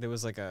thought there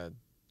was, like, a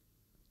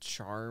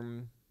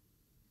charm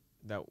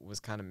that was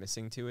kind of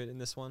missing to it in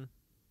this one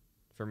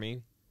for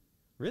me.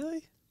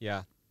 Really?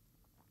 Yeah.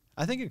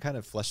 I think it kind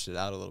of fleshed it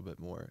out a little bit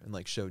more and,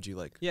 like, showed you,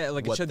 like... Yeah,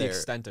 like, it showed the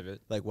extent of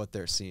it. Like, what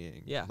they're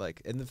seeing. Yeah.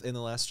 Like, in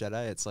The Last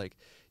Jedi, it's like,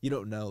 you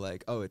don't know,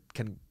 like, oh,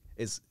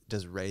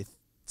 does Rey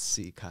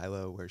see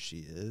Kylo where she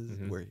is?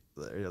 Mm-hmm. Where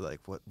you're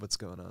like, what's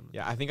going on?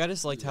 Yeah, I think I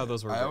just liked how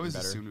those were I written always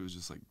better. assumed it was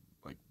just, like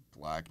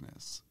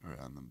blackness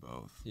around them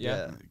both.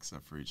 Yeah.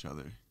 Except for each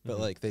other. But,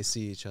 like, they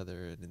see each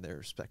other in their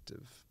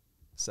respective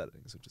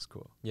settings, which is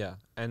cool. Yeah,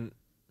 and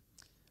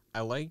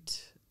I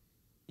liked...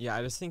 Yeah,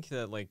 I just think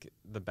that, like,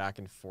 the back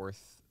and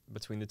forth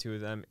between the two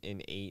of them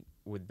in 8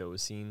 with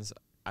those scenes,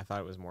 I thought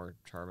it was more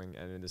charming,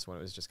 and in this one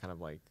it was just kind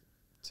of, like,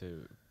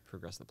 to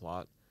progress the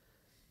plot.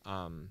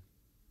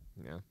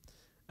 Yeah.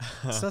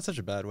 It's not such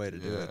a bad way to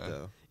do it,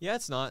 though. Yeah,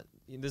 it's not.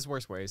 There's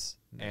worse ways,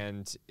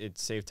 and it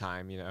saved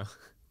time, you know.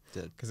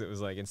 Did. Because it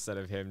was like, instead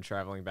of him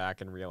traveling back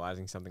and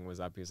realizing something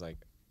was up, he was like,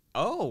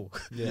 oh,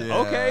 Yeah.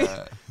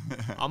 okay,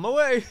 I'm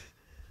away.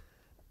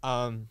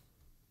 And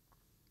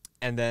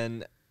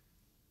then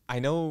I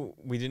know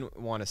we didn't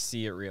want to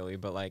see it really,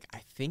 but, like, I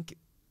think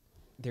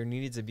there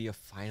needed to be a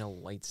final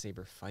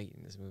lightsaber fight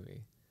in this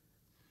movie.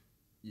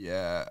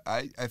 Yeah,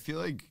 I feel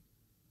like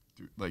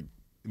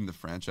in the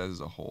franchise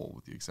as a whole,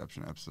 with the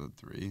exception of Episode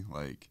 3,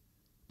 like,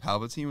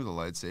 Palpatine with a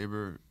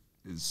lightsaber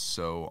is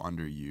so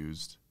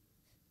underused.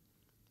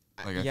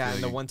 Like, yeah,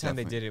 and the one time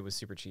they did it was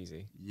super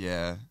cheesy.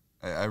 Yeah,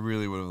 I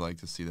really would have liked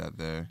to see that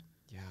there.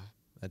 Yeah.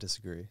 I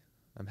disagree.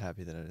 I'm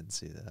happy that I didn't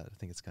see that. I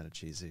think it's kind of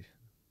cheesy.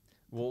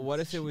 Well, what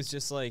if it was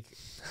just like...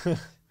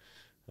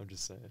 I'm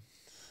just saying.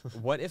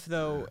 What if,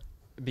 though,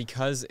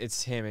 because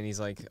it's him and he's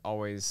like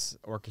always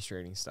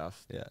orchestrating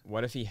stuff. Yeah.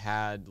 What if he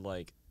had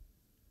like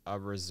a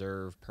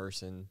reserve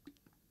person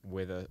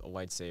with a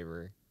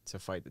lightsaber to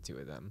fight the two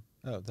of them?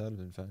 Oh, that would have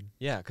been fun.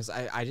 Yeah, because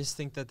I just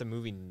think that the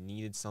movie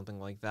needed something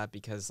like that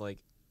because like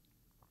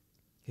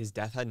his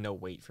death had no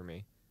weight for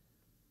me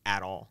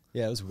at all.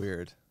 Yeah, it was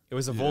weird. It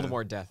was a Yeah.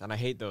 Voldemort death, and I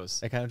hate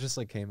those. It kind of just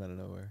like came out of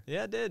nowhere.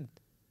 Yeah, it did.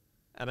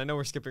 And I know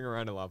we're skipping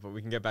around a lot, but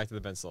we can get back to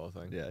the Ben Solo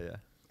thing. Yeah, yeah.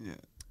 Yeah.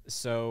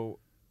 So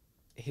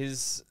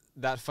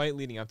that fight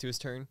leading up to his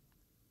turn,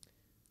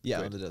 Yeah,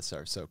 Good. on the Death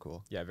Star, so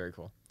cool. yeah, very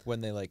cool.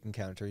 When they like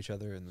encounter each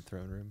other in the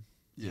throne room.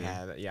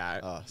 Yeah. Yeah.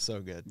 Oh,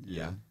 so good.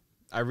 Yeah.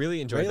 I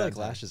really enjoyed Ray that. like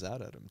time. lashes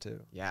out at him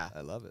too. Yeah,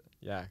 I love it.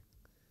 yeah.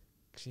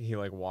 He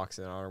like walks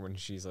in on her when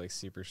she's like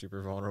super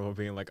vulnerable,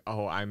 being like,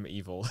 "Oh, I'm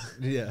evil."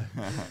 Yeah.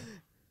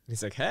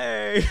 He's like,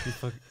 "Hey."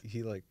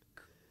 He like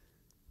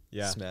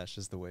Yeah.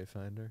 smashes the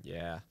Wayfinder.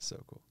 Yeah.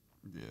 So cool.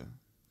 Yeah.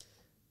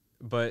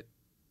 But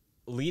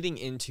leading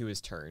into his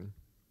turn,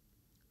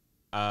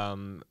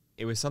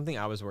 it was something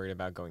I was worried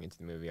about going into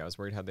the movie. I was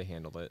worried how they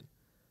handled it.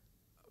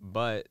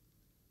 But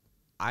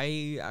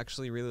I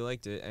actually really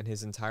liked it, and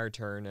his entire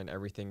turn and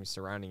everything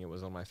surrounding it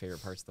was one of my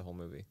favorite parts of the whole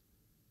movie.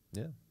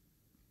 Yeah.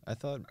 I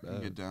thought I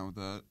can get down with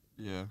that.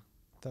 Yeah.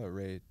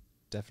 Ray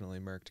definitely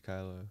murked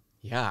Kylo.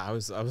 Yeah, I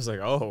was like,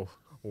 "Oh,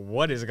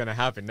 what is gonna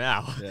happen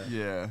now?" Yeah.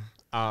 Yeah.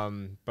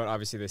 But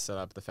obviously they set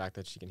up the fact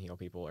that she can heal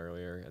people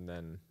earlier, and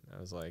then I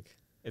was like,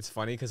 it's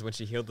funny because when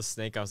she healed the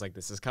snake, I was like,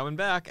 this is coming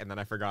back, and then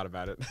I forgot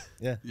about it.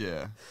 Yeah.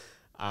 Yeah.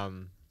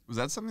 Was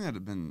that something that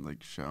had been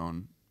like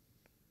shown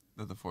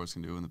that the Force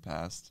can do in the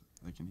past?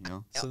 They can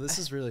heal. So this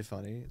is really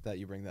funny that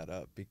you bring that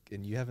up,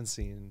 and you haven't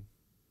seen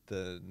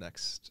the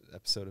next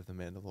episode of The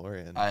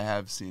Mandalorian. I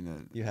have seen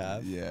it. You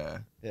have? Yeah.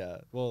 Yeah.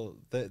 Well,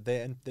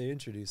 they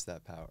introduced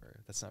that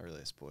power. That's not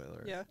really a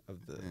spoiler. Yeah.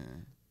 Of the. Yeah.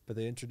 But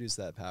they introduced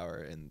that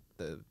power in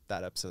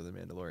that episode of The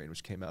Mandalorian,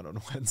 which came out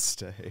on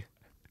Wednesday,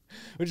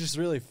 which is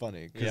really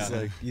funny because Yeah.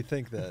 like you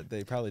think that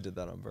they probably did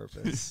that on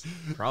purpose.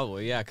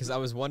 Probably, yeah, because I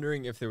was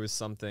wondering if there was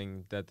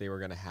something that they were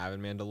going to have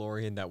in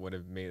Mandalorian that would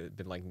have made it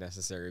been like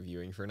necessary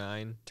viewing for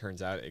 9.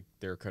 Turns out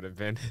there could have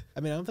been. I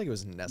mean, I don't think it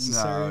was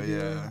necessary, No,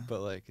 viewing, yeah.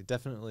 but like it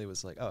definitely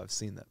was like, oh, I've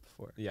seen that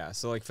before. Yeah,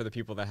 so like for the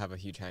people that have a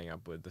huge hang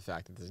up with the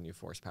fact that there's a new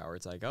Force power,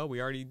 it's like, oh,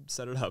 we already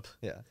set it up.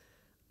 Yeah.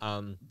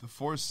 The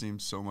Force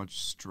seems so much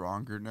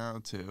stronger now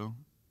too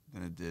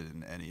than it did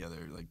in any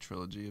other like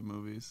trilogy of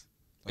movies.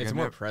 Like, It's I've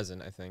more never-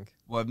 present, I think.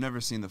 Well, I've never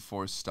seen the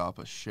Force stop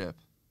a ship.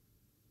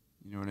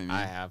 You know what I mean?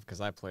 I have, because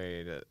I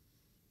played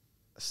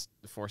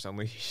Force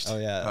Unleashed. Oh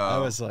yeah. I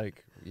Oh. was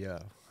like, yeah.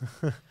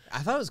 I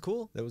thought it was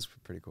cool. That was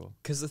pretty cool.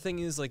 Because the thing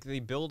is, like, they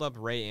build up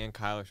Rey and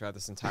Kylo throughout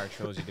this entire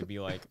trilogy to be,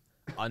 like,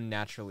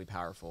 unnaturally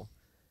powerful.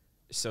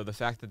 So the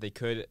fact that they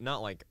could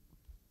not, like,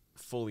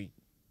 fully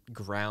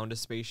ground a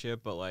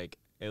spaceship, but, like,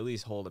 at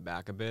least hold it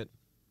back a bit,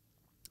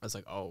 I was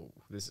like, oh,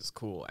 this is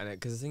cool. And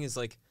because the thing is,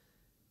 like,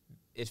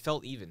 it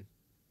felt even.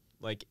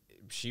 Like,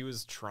 she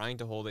was trying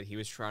to hold it. He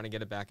was trying to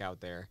get it back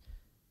out there.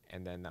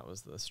 And then that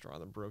was the straw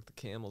that broke the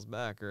camel's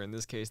back, or in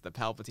this case, the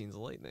Palpatine's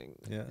lightning.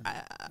 Yeah.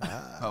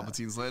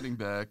 Palpatine's landing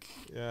back.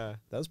 Yeah.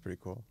 That was pretty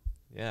cool.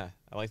 Yeah,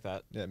 I like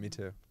that. Yeah, me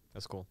too.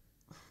 That's cool.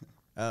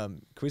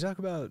 Can we talk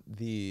about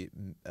the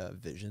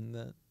vision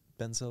that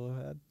Ben Solo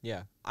had?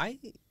 Yeah.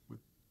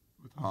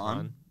 With Han?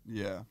 Han?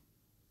 Yeah.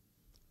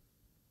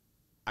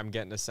 I'm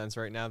getting a sense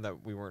right now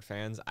that we weren't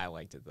fans. I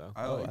liked it, though.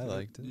 I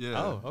liked it.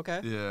 Yeah. Oh,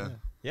 okay. Yeah.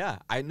 Yeah,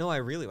 I know. I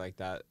really like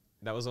that.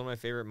 That was one of my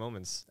favorite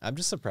moments. I'm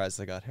just surprised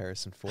they got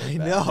Harrison Ford. I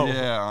back. know.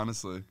 Yeah,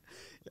 honestly.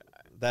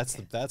 That's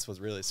what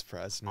really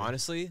surprised me.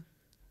 Honestly,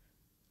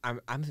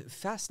 I'm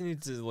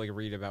fascinated to like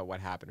read about what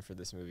happened for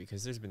this movie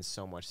because there's been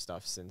so much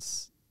stuff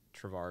since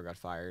Trevorrow got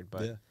fired.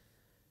 But yeah.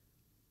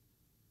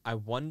 I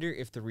wonder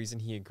if the reason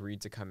he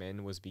agreed to come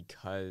in was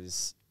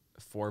because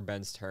for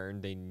Ben's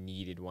turn they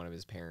needed one of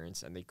his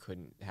parents and they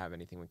couldn't have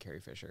anything with Carrie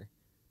Fisher.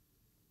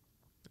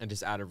 And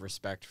just out of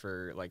respect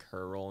for like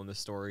her role in the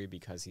story,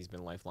 because he's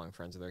been lifelong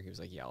friends with her, he was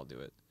like, "Yeah, I'll do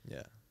it."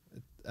 Yeah.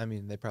 I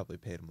mean, they probably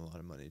paid him a lot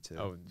of money too.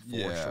 Oh, for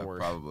Yeah, sure.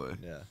 probably.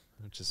 Yeah.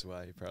 Which is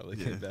why he probably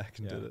Yeah. came back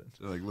and Yeah. did it.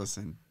 They're like,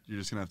 listen, you're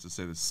just gonna have to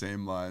say the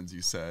same lines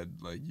you said.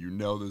 Like, you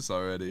know this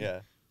already.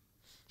 Yeah.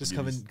 Just You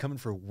come in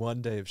for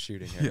one day of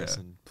shooting,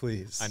 Harrison,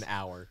 please. An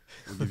hour.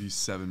 We'll give you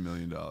 $7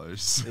 million.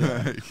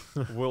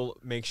 Yeah. We'll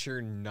make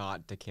sure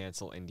not to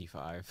cancel Indy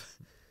 5.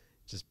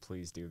 Just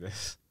please do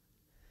this.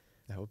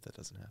 I hope that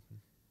doesn't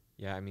happen.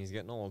 Yeah, I mean, he's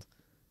getting old.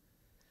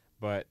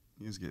 But,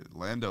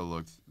 Lando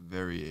looked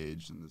very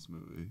aged in this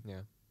movie.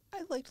 yeah.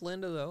 I liked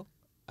Lando, though.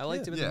 I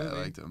liked him in Yeah, the movie.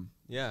 I liked him.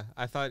 Yeah,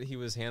 I thought he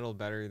was handled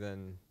better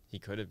than he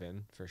could have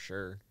been, for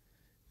sure.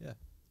 Yeah.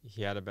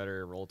 He had a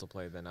better role to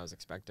play than I was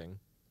expecting.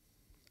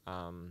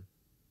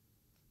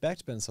 Back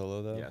to Ben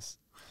Solo though. Yes,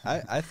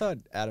 I thought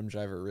Adam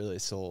Driver really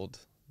sold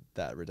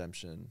that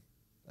redemption.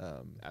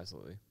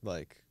 absolutely.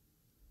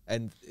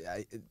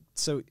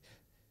 So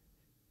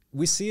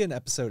we see in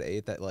episode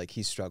 8 that like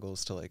he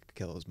struggles to like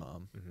kill his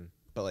mom. Mm-hmm.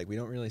 but like we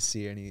don't really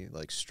see any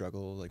like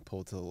struggle like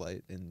pull to the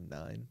light in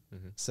 9.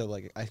 So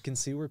like I can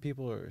see where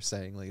people are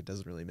saying like it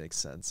doesn't really make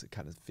sense. It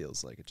kind of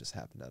feels like it just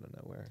happened out of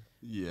nowhere.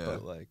 Yeah.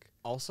 But like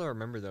Also,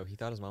 remember though, he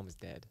thought his mom was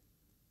dead.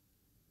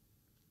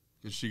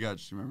 Cause she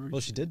remember?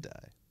 well, she did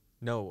die.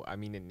 No, I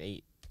mean in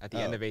 8. At the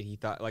end of 8, he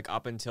thought like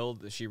up until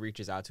she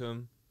reaches out to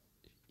him,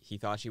 he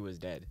thought she was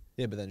dead.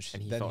 Yeah, but then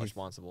and he felt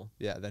responsible.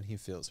 Yeah, then he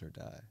feels her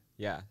die.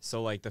 Yeah.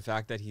 So like the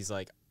fact that he's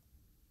like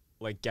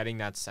getting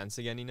that sense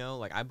again, you know,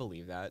 like I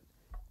believe that.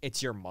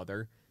 It's your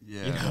mother.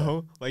 Yeah. You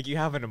know, like you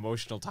have an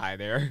emotional tie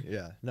there.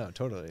 Yeah, no,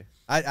 totally.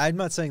 I'm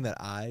not saying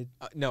that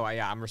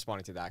I'm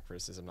responding to that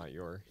criticism, not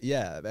your.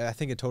 Yeah, I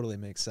think it totally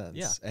makes sense.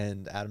 Yeah.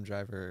 And Adam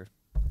Driver,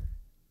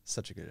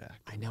 such a good actor.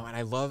 I know, and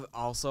I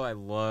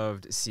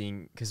loved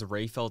seeing, because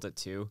Rey felt it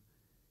too.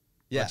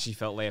 Yeah. Like she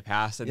felt Leia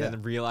pass, and Yeah.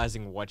 then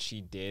realizing what she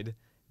did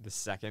the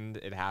second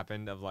it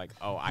happened, of like,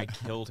 oh, I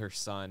killed her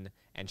son,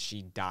 and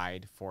she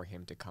died for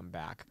him to come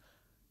back.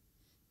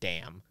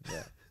 Damn.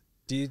 Yeah.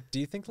 Do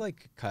you think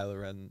like Kylo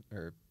Ren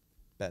or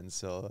Ben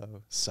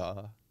Solo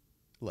saw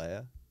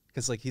Leia?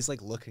 Because like he's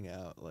like looking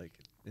out like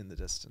in the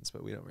distance,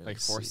 but we don't really Like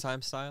see. Force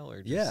time style,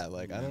 or just, Yeah,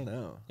 like I don't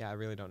know. Yeah, I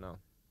really don't know.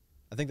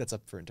 I think that's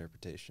up for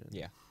interpretation.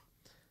 Yeah.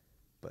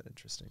 But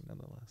interesting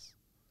nonetheless.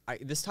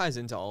 This ties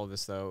into all of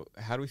this though.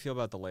 How do we feel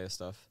about the Leia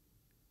stuff?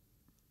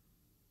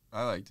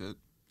 I liked it.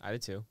 I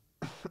did too.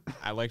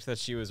 I liked that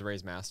she was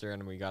Rey's master,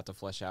 and we got to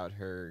flesh out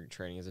her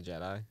training as a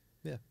Jedi.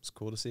 Yeah, it's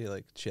cool to see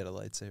like she had a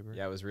lightsaber.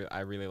 Yeah, it was.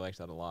 I really liked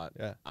that a lot.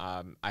 Yeah.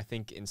 I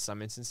think in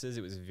some instances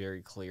it was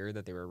very clear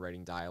that they were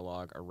writing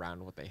dialogue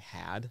around what they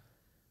had.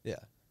 Yeah.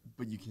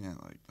 But you can't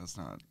that's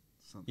not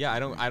something. Yeah, I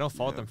don't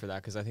fault them for that,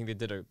 because I think they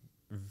did a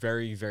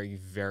very, very,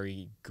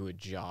 very good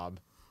job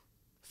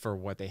for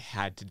what they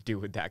had to do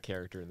with that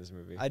character in this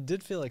movie. I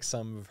did feel like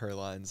some of her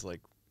lines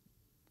like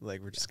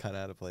were just kind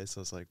of out of place.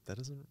 I was like, that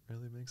doesn't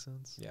really make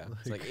sense. Yeah,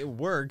 it's like it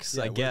works,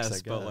 Yeah, I it works, guess,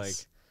 I but like,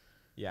 guess.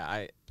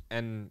 yeah,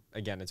 and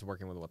again, it's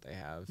working with what they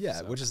have. Yeah,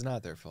 so. which is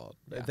not their fault.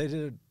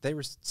 Yeah. They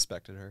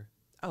respected her.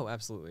 Oh,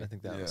 absolutely. I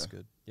think that was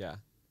good. Yeah,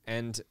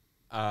 and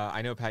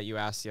I know, Pat, you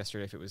asked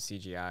yesterday if it was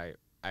CGI.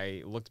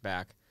 I looked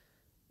back.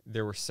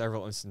 There were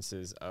several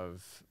instances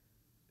of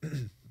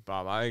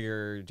Bob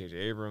Iger, J.J.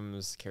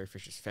 Abrams, Carrie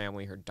Fisher's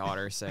family, her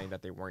daughter saying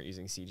that they weren't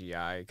using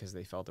CGI because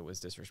they felt it was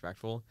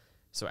disrespectful.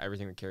 So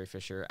everything with Carrie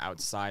Fisher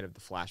outside of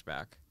the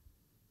flashback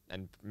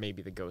and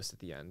maybe the ghost at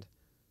the end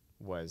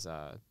was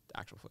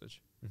actual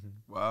footage.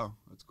 Wow,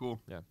 that's cool.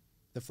 Yeah.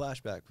 The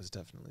flashback was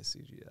definitely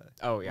CGI.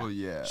 Oh, yeah. Well,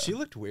 yeah. She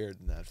looked weird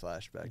in that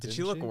flashback. Did didn't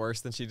she look worse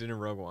than she did in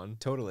Rogue One?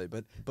 Totally,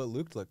 but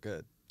Luke looked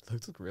good.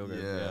 Luke looked real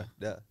good. Yeah.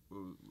 Yeah,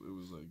 It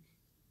was like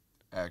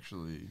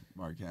actually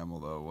Mark Hamill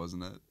though,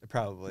 wasn't it?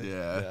 probably.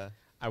 Yeah.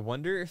 I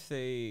wonder if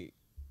they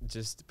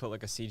just put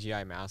like a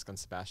CGI mask on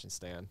Sebastian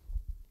Stan,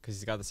 because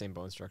he's got the same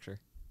bone structure.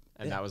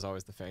 And Yeah. that was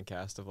always the fan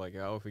cast of like,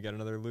 oh, if we get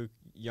another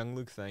young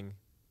Luke thing,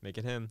 make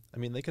it him. I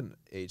mean, they can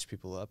age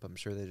people up. I'm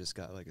sure they just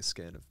got like a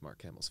scan of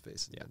Mark Hamill's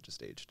face and Yeah. then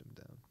just aged him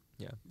down.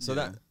 Yeah. So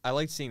Yeah. that I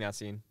liked seeing that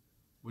scene.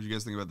 What do you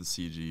guys think about the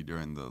CG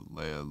during the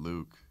Leia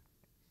Luke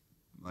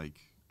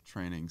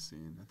training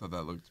scene? I thought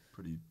that looked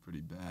pretty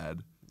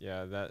bad.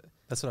 Yeah,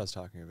 That's what I was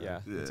talking about. yeah.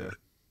 me Yeah. too.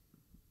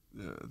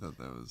 Yeah, I thought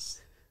that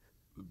was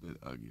a bit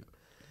ugly.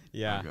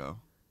 Yeah. Uggo.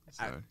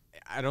 Sorry.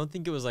 I don't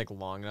think it was like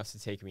long enough to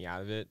take me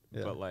out of it,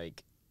 Yeah. but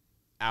like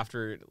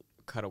after it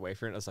cut away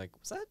from it, I was like,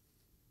 was that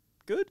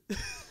good?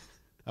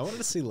 I wanted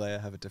to see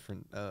Leia have a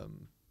different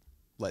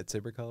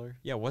lightsaber color.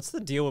 Yeah, what's the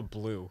deal with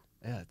blue?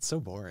 Yeah, it's so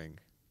boring.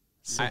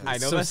 I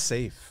it's know so that's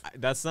safe.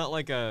 That's not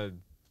like a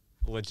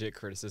legit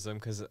criticism,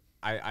 because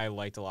I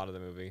liked a lot of the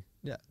movie.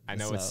 Yeah, I it's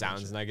know it not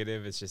sounds legit.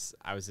 negative. It's just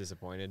I was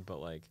disappointed, but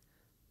like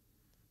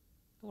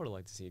I would have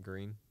liked to see a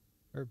green.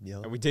 Or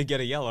yellow. And we did get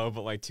a yellow,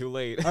 but like too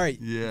late. All right,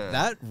 Yeah.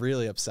 that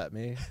really upset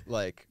me.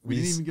 Like We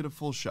didn't even get a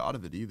full shot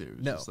of it either. It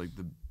was No. just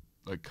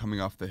like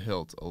coming off the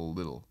hilt a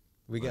little.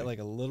 we get like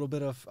a little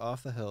bit of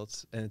off the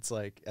hilt, and it's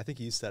like I think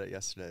you said it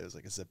yesterday. It was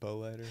like a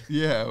Zippo lighter.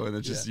 Yeah, when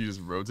it Yeah. you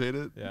just rotate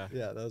it. Yeah.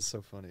 Yeah, that was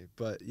so funny.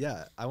 But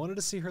yeah, I wanted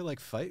to see her like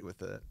fight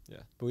with it.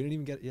 Yeah. But we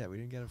didn't get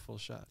a full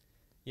shot.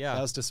 Yeah.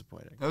 That was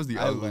disappointing. That was the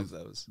I love ugliest.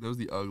 those. That was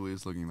the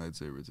ugliest looking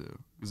lightsaber too,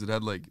 because it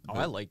had like. Oh,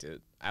 I liked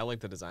it. I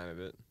liked the design of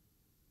it.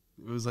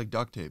 It was like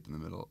duct tape in the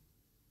middle.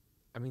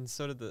 I mean,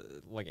 so did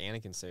the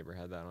Anakin saber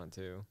had that on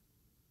too.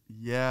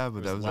 Yeah, It but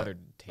was that was leathered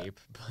tape,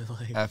 but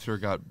like after it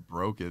got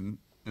broken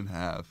in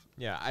half.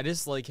 yeah, I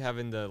just like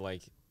having the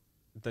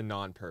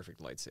non-perfect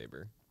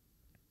lightsaber.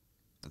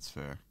 That's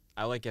fair.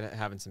 I like it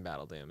having some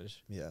battle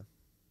damage, Yeah.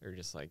 or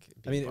just like.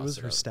 I mean, it was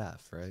busted her up.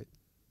 staff, right?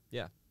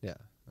 Yeah. Yeah.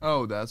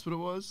 Oh, that's what it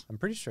was. I'm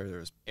pretty sure there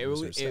was. It her was,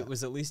 staff. it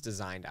was at least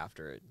designed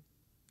after it.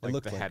 It Like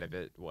looked the like head it. of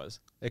it was.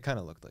 It kind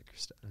of looked like her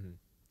staff.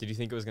 Did you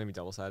think it was gonna be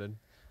double-sided?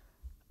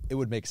 It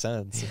would make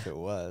sense if it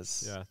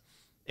was. Yeah.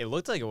 It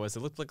looked like it was. It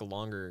looked like a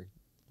longer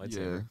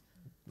lightsaber.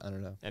 I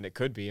don't know. And it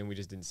could be, and we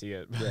just didn't see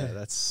it. Yeah,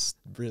 that's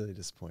really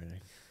disappointing.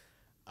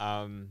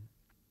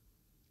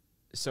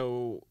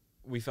 So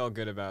we felt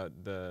good about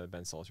the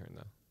Ben Solo turn,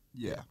 though.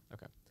 Yeah.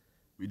 Okay.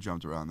 We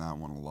jumped around that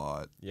one a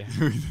lot. Yeah.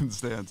 We didn't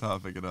stay on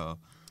topic at all.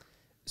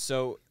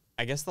 So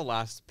I guess the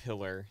last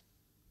pillar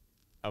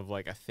of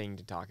like a thing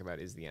to talk about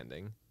is the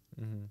ending.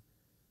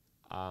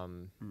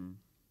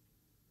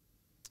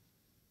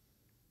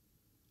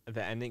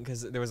 The ending,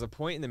 because there was a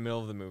point in the middle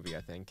of the movie,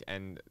 I think,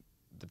 and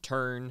the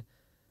turn,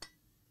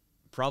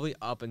 probably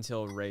up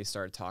until Rey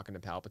started talking to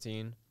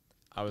Palpatine,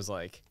 I was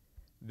like,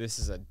 this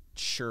is a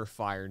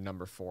surefire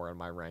number 4 on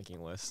my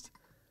ranking list.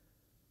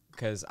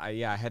 Because I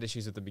had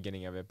issues with the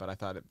beginning of it, but I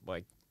thought it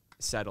like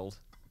settled,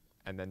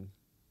 and then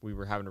we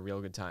were having a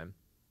real good time.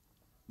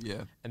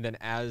 Yeah. And then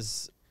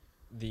as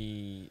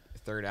the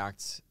third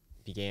act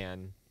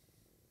began,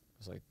 I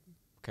was like,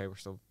 okay, we're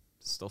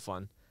still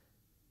fun.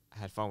 I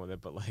had fun with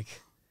it, but like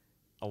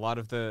a lot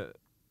of the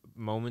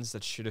moments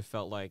that should have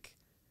felt like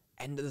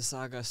end of the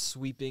saga,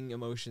 sweeping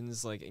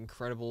emotions, like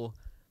incredible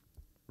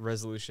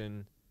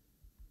resolution,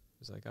 it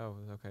was like, oh,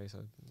 okay, so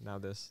now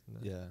this.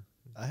 Yeah.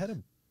 I had a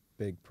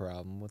big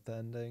problem with the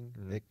ending.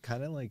 It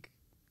kind of like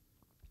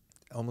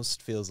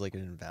almost feels like it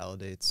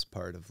invalidates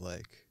part of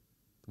like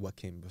what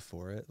came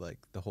before it, like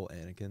the whole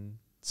Anakin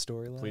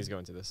storyline. Please go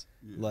into this.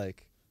 Yeah.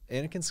 Like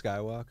Anakin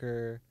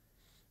Skywalker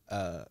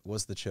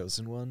was the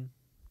chosen one.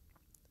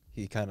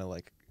 He kind of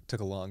like took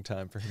a long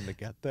time for him to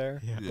get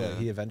there, but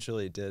he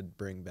eventually did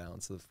bring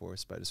balance to the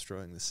Force by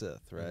destroying the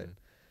Sith, right?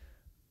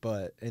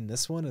 But in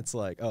this one, it's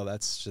like, oh,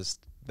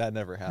 that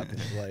never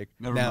happened. Like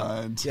Never now,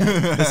 mind.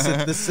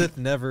 Yeah, the Sith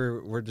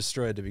never were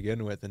destroyed to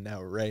begin with, and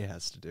now Rey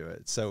has to do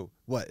it. So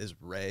what, is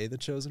Rey the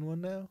chosen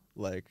one now?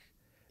 Like,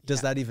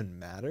 does that even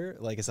matter?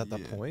 Like, is that the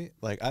point?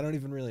 Like, I don't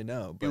even really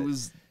know. But It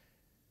was.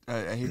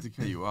 I hate to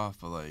cut you off,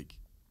 but like,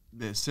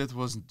 the Sith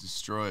wasn't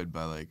destroyed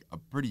by like a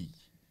pretty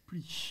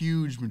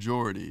huge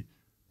majority.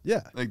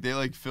 Yeah. Like they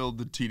like filled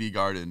the TD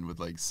Garden with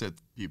like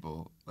Sith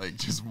people, like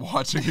just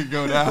watching it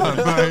go down.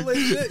 Like,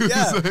 Legit,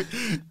 yeah.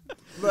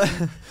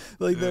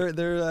 Like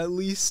there are at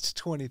least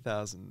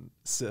 20,000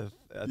 Sith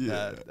at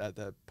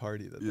that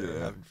party that they were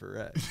having for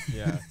Rey.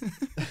 Yeah.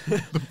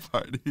 The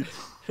party.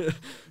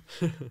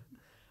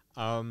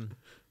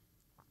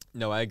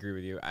 No, I agree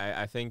with you.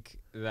 I think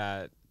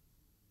that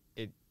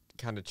it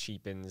kind of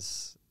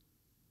cheapens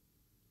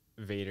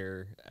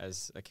Vader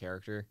as a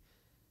character,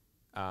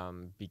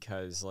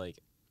 because like,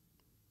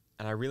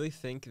 and I really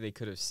think they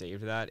could have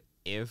saved that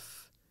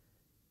if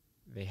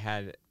they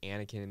had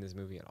Anakin in this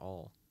movie at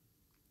all.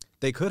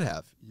 They could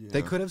have. Yeah.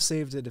 They could have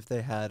saved it if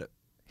they had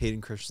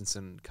Hayden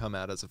Christensen come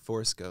out as a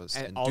Force ghost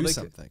and do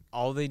something.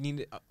 All they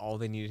needed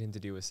him to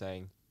do was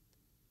saying,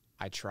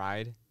 "I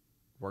tried,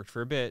 worked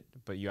for a bit,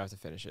 but you have to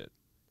finish it."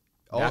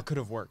 That could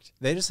have worked.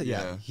 They just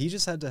said, he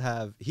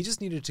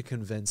just needed to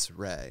convince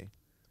Rey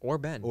or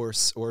Ben or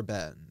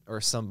Ben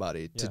or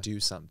somebody to do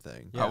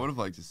something. I would have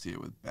liked to see it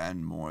with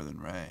Ben more than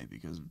Rey,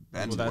 because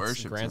Ben's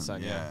worshipped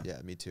grandson, him.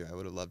 Yeah, me too. I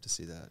would have loved to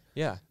see that.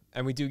 Yeah,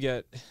 and we do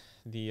get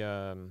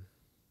the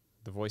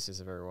voices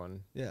of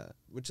everyone. Yeah,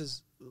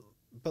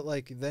 but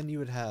like then you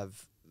would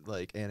have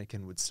like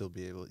Anakin would still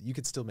be able. You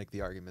could still make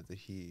the argument that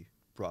he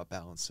brought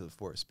balance to the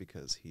Force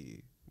because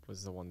he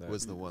was the one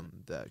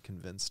that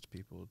convinced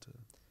people to.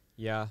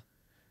 Yeah.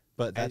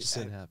 But that just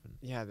didn't happen.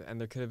 Yeah, and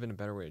there could have been a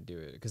better way to do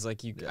it. Because,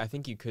 like, I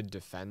think you could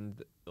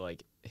defend,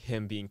 like,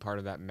 him being part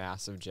of that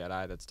massive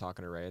Jedi that's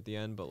talking to Rey at the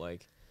end, but,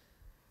 like...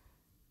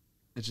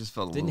 It just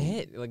felt didn't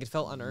hit. Like, it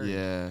felt unearned.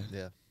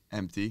 Yeah.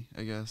 Empty,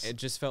 I guess. It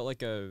just felt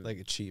like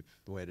a cheap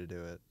way to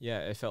do it. Yeah,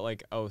 it felt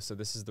like, oh, so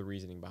this is the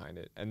reasoning behind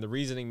it. And the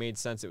reasoning made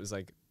sense. It was,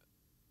 like,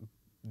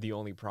 the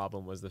only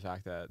problem was the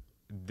fact that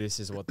this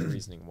is what the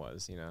reasoning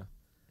was, you know?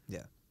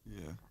 Yeah.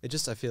 Yeah. It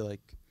just, I feel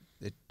like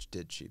it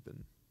did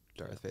cheapen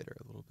Darth Vader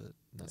a little bit.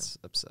 That's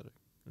upsetting.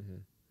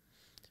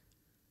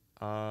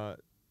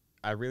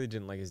 I really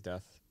didn't like his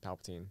death,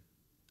 Palpatine.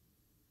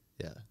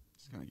 Yeah.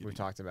 We've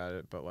talked about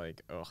it, but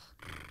like, ugh.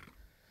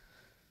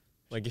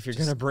 Like, if you're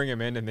gonna bring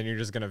him in and then you're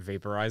just gonna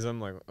vaporize him,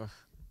 like, ugh.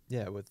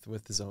 Yeah,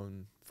 with his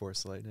own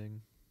Force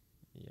lightning.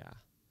 Yeah.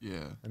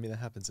 Yeah. I mean, that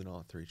happens in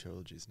all 3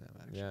 trilogies now,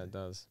 actually. Yeah, it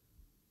does.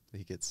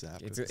 He gets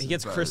zapped. He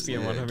gets crispy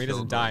in one of them. He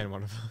doesn't die in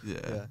one of them.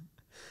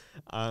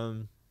 Yeah.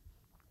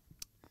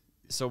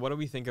 So what do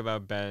we think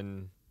about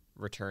Ben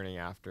returning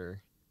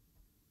after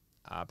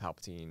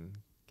Palpatine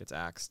gets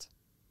axed?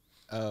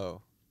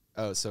 Oh,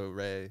 so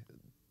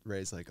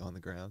Rey's like on the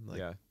ground,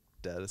 like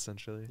dead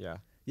essentially. Yeah.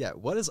 Yeah.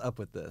 What is up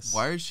with this?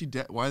 Why is she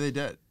dead? Why are they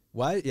dead?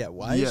 Why? Yeah.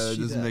 Why? Yeah, is it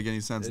she doesn't dead? make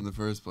any sense in the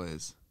first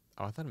place.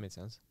 Oh, I thought it made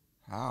sense.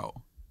 How?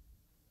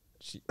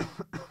 She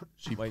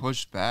like,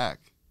 pushed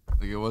back.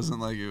 Like, it wasn't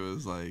like it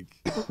was like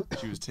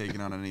she was taking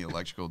on any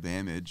electrical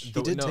damage.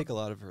 He did take a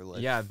lot of her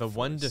life. Yeah, the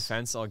one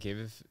defense I'll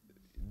give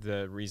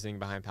the reasoning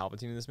behind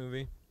Palpatine in this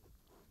movie,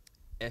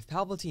 if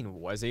Palpatine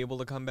was able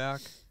to come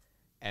back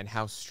and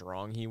how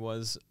strong he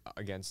was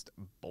against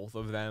both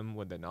of them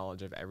with the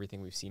knowledge of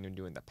everything we've seen him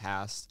do in the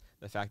past,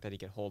 the fact that he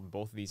could hold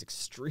both of these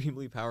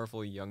extremely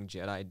powerful young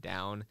Jedi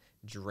down,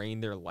 drain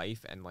their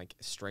life, and like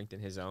strengthen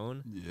his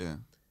own. Yeah.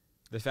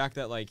 The fact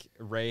that like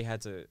Rey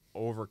had to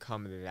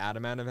overcome that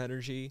amount of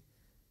energy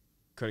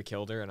could have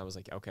killed her, and I was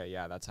like, okay,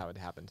 yeah, that's how it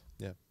happened.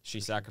 Yeah. She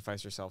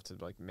sacrificed herself to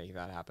like make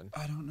that happen.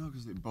 I don't know,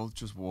 because they both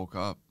just woke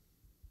up.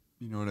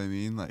 You know what I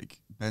mean? Like,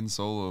 Ben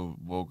Solo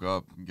woke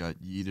up and got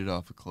yeeted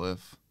off a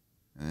cliff.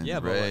 And Yeah,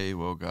 Rey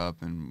woke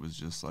up and was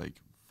just,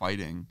 like,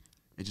 fighting.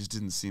 It just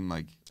didn't seem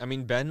like... I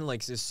mean, Ben,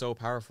 like, is so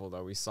powerful,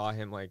 though. We saw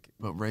him, like...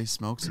 But Rey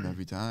smokes him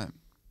every time.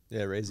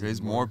 Yeah,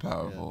 Rey's more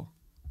powerful.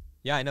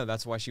 Yeah, I know.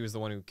 That's why she was the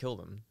one who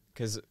killed him.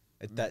 Because...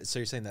 So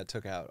you're saying that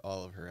took out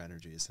all of her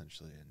energy,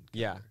 essentially? And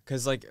yeah,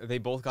 because, like, they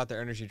both got their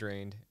energy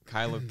drained.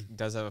 Kylo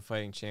does have a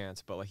fighting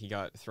chance, but, like, he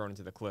got thrown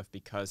into the cliff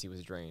because he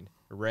was drained.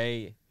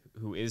 Rey,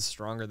 who is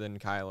stronger than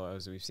Kylo,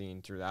 as we've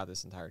seen throughout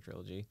this entire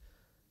trilogy,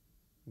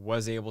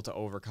 was able to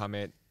overcome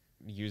it,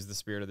 use the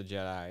spirit of the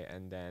Jedi,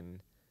 and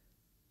then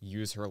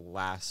use her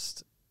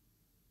last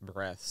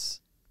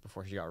breaths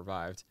before she got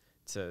revived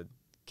to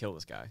kill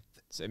this guy.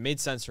 So it made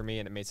sense for me,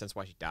 and it made sense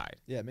why she died.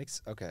 Yeah, it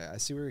makes... Okay, I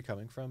see where you're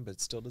coming from, but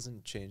it still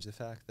doesn't change the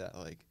fact that,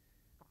 like,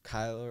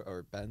 Kylo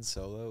or Ben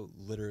Solo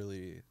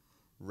literally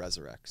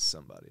resurrects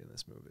somebody in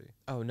this movie.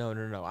 Oh, no.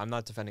 I'm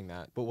not defending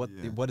that. But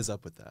what is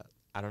up with that?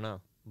 I don't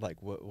know.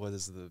 Like, what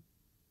is the...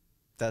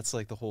 That's,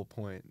 like, the whole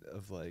point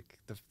of, like,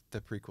 the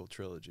prequel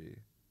trilogy.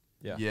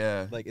 Yeah.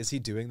 Yeah. Like, is he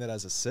doing that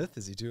as a Sith?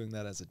 Is he doing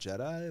that as a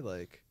Jedi?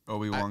 Like...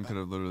 Obi-Wan could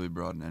have literally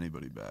brought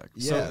anybody back.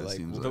 Yeah, So like, it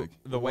seems the, like.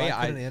 the way why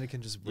I... couldn't Anakin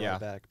just brought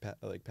back,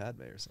 like,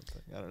 Padme or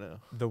something? I don't know.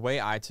 The way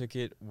I took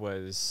it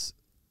was...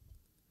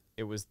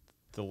 It was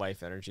the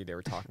life energy they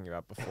were talking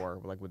about before,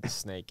 like, with the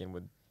snake and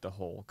with the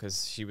hole.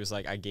 Because she was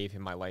like, I gave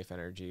him my life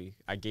energy.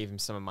 I gave him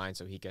some of mine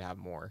so he could have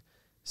more.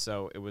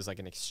 So it was like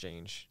an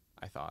exchange,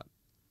 I thought.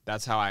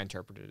 That's how I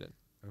interpreted it.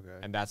 Okay.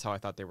 And that's how I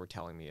thought they were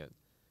telling me it.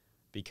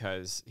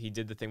 Because he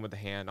did the thing with the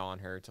hand on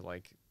her to,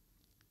 like,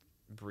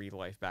 breathe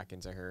life back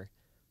into her.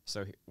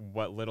 So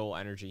what little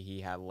energy he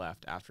had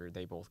left after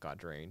they both got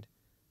drained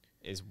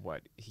is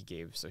what he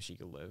gave so she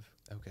could live.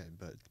 Okay,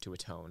 but... To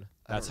atone.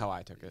 That's how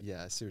I took it.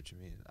 Yeah, I see what you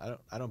mean.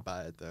 I don't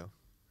buy it, though.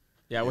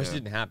 Yeah, I wish it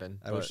didn't happen.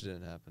 I wish it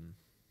didn't happen.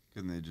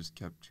 Couldn't they just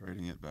kept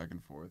trading it back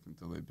and forth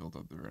until they built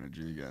up their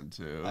energy again,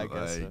 too? I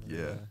guess so,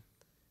 yeah.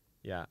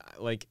 Yeah,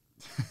 like...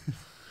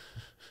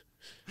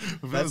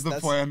 If that was the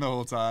plan the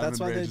whole time, that's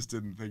and why Rey they just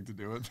didn't think to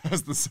do it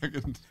past the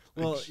second.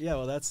 Well, yeah,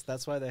 well,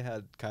 that's why they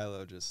had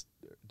Kylo just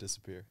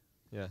disappear.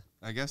 Yeah.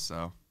 I guess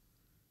so.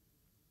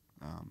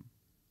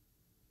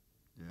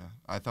 Yeah,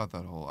 I thought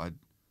that whole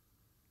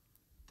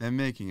them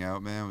making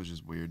out, man, was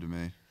just weird to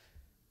me.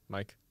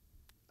 Mike?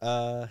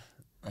 I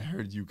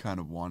heard you kind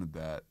of wanted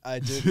that. I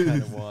did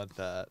kind of want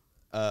that.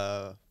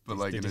 But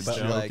like in a But,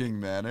 joking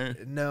manner.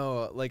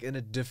 No, like in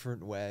a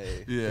different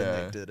way than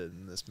they did it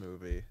in this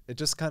movie. It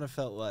just kind of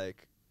felt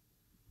like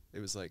it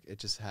was like it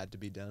just had to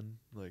be done.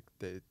 Like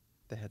they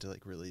had to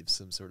like relieve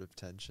some sort of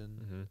tension.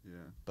 Mm-hmm.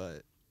 Yeah.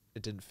 But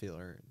it didn't feel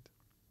earned.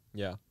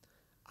 Yeah.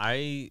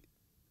 I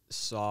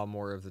saw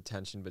more of the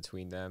tension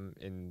between them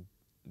in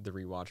the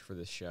rewatch for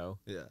this show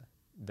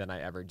than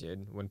I ever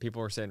did. When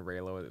people were saying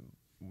Reylo,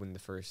 when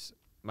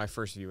my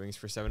first viewings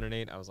for 7 and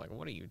 8, I was like,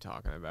 what are you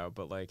talking about?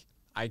 But like,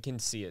 I can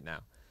see it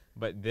now.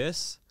 But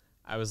this,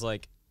 I was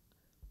like,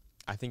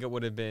 I think it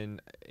would have been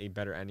a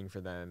better ending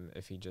for them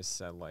if he just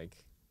said like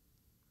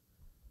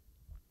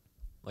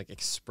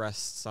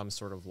expressed some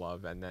sort of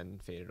love and then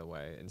faded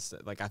away.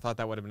 Instead, like I thought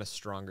that would have been a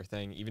stronger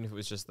thing, even if it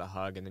was just the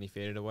hug and then he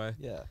faded away.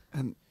 Yeah.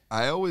 And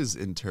I always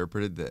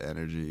interpreted the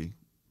energy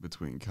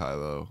between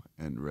Kylo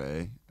and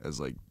Rey as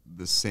like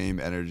the same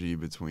energy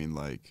between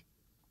like,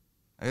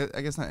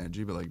 I guess not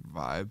energy, but like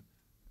vibe.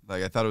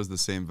 Like I thought it was the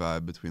same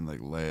vibe between like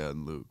Leia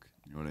and Luke.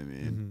 You know what I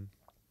mean? Mm-hmm.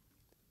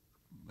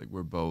 Like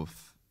we're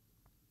both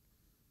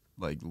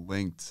like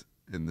linked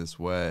in this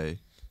way,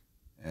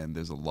 and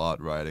there's a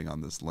lot riding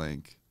on this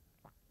link.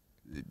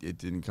 It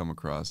didn't come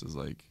across as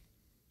like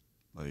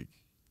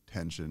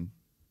tension.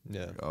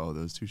 Yeah. Like, oh,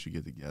 those two should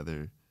get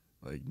together.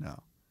 Like no.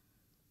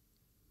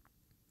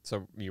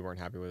 So you weren't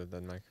happy with it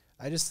then, Mike?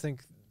 I just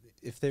think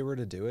if they were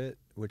to do it,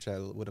 which I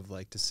would have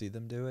liked to see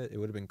them do it, it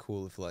would have been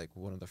cool if like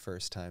one of the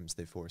first times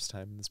they force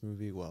time in this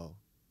movie, while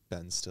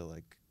Ben's still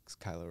like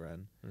Kylo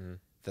Ren,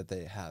 that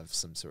they have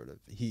some sort of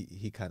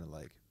he kind of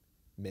like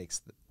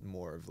makes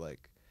more of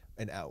like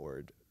an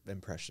outward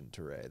impression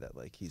to Rey that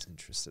like he's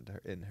interested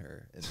in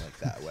her in like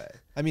that way.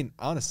 I mean,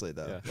 honestly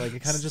though, like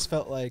it kind of just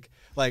felt like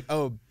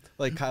oh,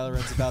 like Kylo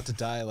Ren's about to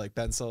die, like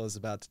Ben Solo's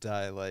about to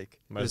die, like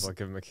Might as well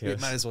give him a we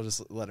kiss. might as well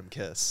just let him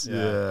kiss.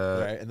 Yeah.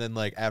 Right. And then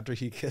like after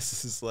he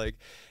kisses, like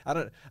I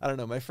don't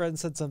know. My friend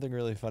said something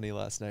really funny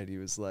last night. He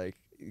was like,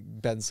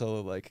 Ben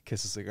Solo like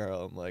kisses a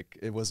girl and like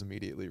it was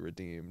immediately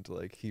redeemed.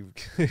 Like he,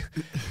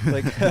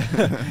 like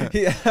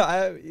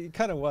he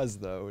kind of was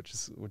though, which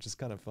is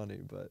kind of funny.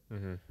 But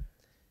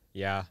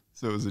yeah.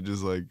 So is it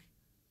just like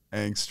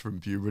angst from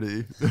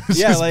puberty?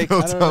 Yeah, just like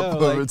built I don't up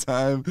know, over like,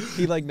 time.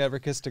 he like never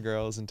kissed a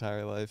girl his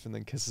entire life, and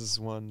then kisses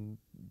one,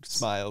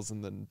 smiles,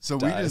 and then So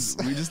dies.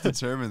 we just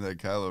determined that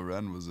Kylo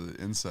Ren was an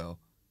incel.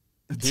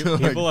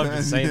 People have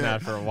been saying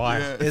that for a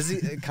while. Yeah. Is he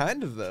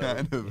kind of though?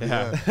 Kind of.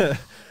 Yeah.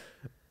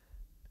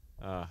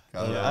 Yeah.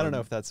 I don't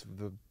know if that's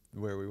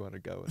where we want to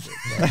go with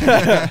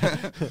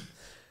it.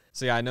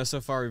 So yeah, I know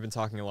so far we've been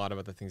talking a lot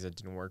about the things that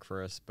didn't work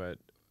for us, but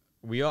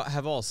we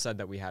have all said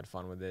that we had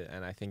fun with it,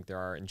 and I think there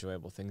are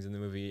enjoyable things in the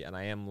movie, and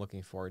I am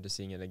looking forward to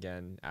seeing it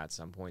again at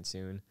some point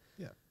soon.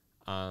 Yeah.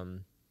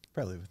 Um,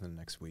 Probably within the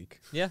next week.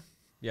 yeah.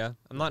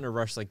 I'm not in a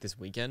rush like this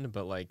weekend,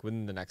 but like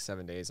within the next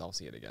 7 days, I'll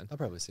see it again. I'll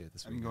probably see it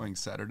this week. I'm going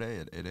Saturday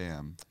at 8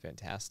 a.m.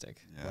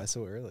 Fantastic. Yeah. Why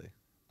so early?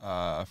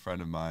 A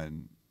friend of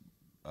mine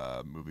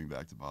moving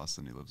back to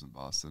Boston. He lives in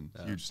Boston.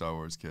 Oh. Huge Star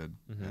Wars kid,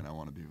 Mhm. and I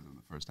want to be with him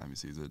the first time he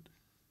sees it.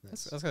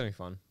 That's gonna be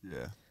fun.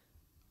 Yeah.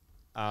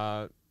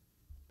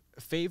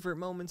 Favorite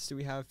moments? Do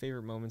we have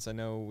favorite moments? I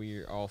know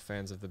we're all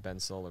fans of the Ben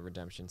Solo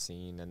redemption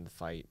scene and the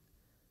fight.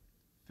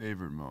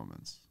 Favorite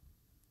moments.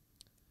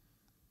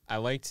 I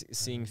liked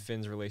seeing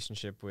Finn's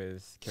relationship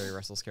with Kerry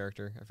Russell's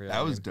character. I forget That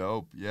her was name.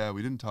 dope. Yeah,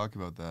 we didn't talk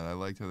about that. I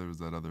liked how there was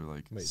that other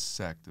like Wait.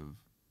 sect of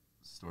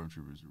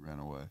stormtroopers who ran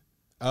away.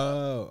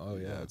 Oh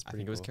Yeah, yeah. That's I pretty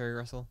think it was cool. Kerry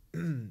Russell.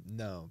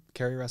 No,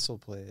 Kerry Russell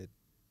played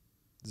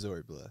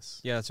Zoe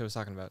Bliss. Yeah, that's what I was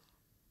talking about.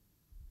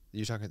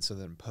 You're talking so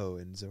then Poe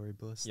and Zoe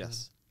Bliss. then?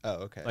 Yes.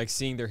 Oh, okay. Like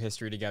seeing their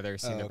history together,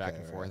 seeing them back okay,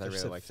 and right. forth. I I just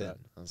really said liked Finn. that.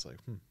 I was like,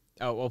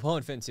 Oh, well, Poe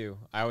and Finn too.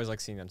 I always like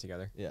seeing them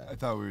together. yeah. I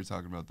thought we were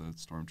talking about the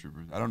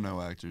stormtroopers. I don't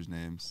know actors'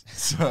 names,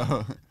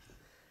 so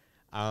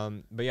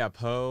But yeah,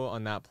 Poe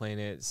on that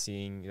planet,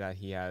 seeing that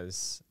he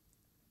has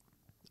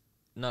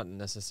not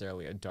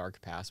necessarily a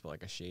dark past, but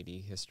like a shady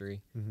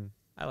history. Mm-hmm.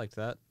 I liked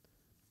that.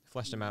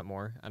 Fleshed him out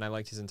more, and I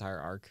liked his entire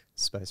arc.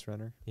 Spice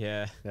Runner.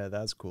 Yeah, Yeah,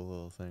 that's a cool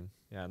little thing.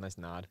 yeah, nice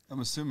nod. I'm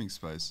assuming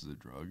spice is a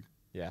drug.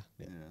 Yeah,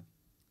 Yeah.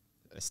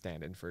 Yeah. a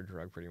stand-in for a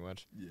drug, pretty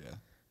much. Yeah.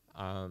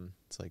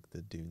 It's like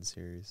the Dune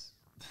series.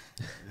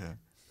 Yeah.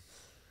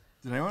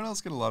 Did anyone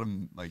else get a lot of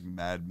like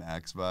Mad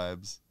Max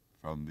vibes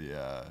from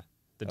the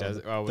The Oh,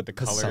 desert. Oh, with the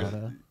colors.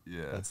 Pisana.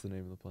 yeah, That's the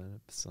name of the planet,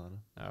 Pisana.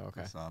 Oh,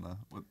 okay. Pisana.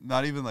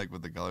 Not even like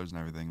with the colors and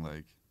everything.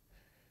 Like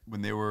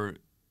when they were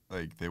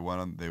like they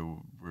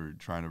were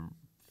trying to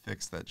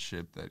fix that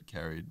ship that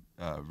carried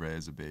Rey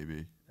as a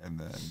baby, and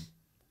then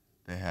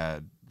they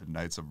had the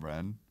Knights of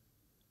Ren,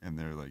 and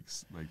they're like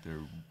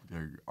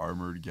their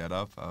armored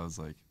getup. I was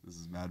like, this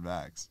is Mad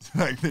Max.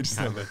 Like they just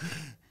have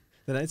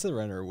The Knights of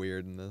Ren are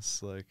weird in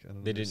this. Like I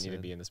don't. They didn't need to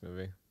understand. be in this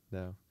movie.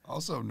 No.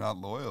 also not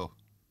loyal.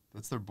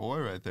 That's their boy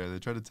right there. They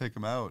tried to take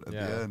him out at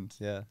Yeah. the end.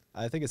 Yeah,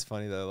 I think it's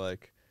funny though.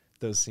 Like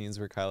those scenes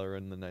where Kylo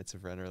Ren and the Knights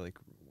of Ren are like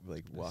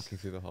walking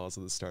through the halls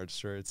of the Star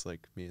Destroyer. It's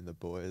like me and the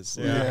boys.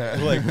 Yeah.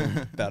 Like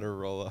better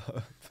roll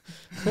up.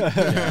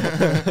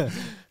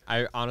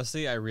 I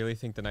honestly, I really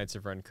think the Knights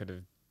of Ren could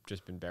have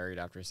just been buried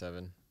after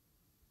 7.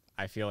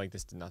 I feel like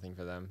this did nothing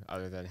for them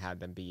other than had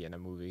them be in a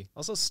movie.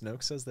 Also,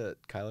 Snoke says that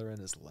Kylo Ren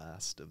is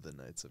last of the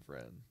Knights of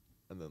Ren,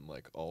 and then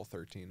like all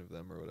 13 of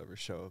them or whatever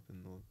show up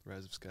in the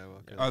Rise of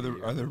Skywalker. Are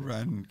the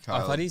Ren? Kylo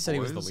I thought he said he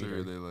was the boys, or leader.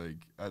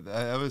 are they like?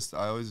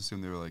 I always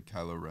assumed they were like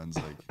Kylo Ren's.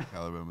 Like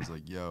Kylo Ren was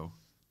like, "Yo,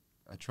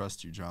 I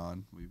trust you,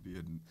 John. We'd be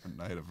a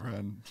Knight of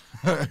Ren."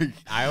 Like,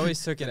 I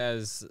always took it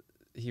as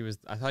he was.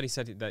 I thought he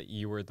said that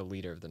you were the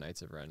leader of the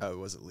Knights of Ren. Oh,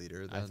 was it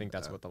leader? I Then? think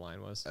that's Oh. what the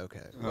line was. Okay.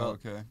 oh, Well,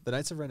 okay. the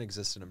Knights of Ren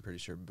existed, I'm pretty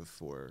sure,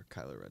 before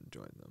Kylo Ren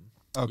joined them.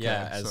 Okay.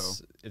 Yeah, as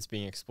so it's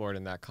being explored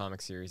in that comic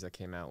series that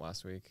came out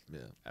last week,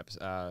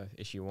 Yeah.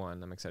 issue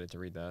 1. I'm excited to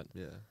read that.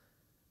 Yeah.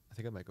 I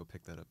think I might go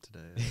pick that up today.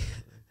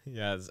 actually.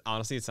 Yeah,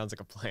 honestly, it sounds like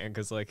a plan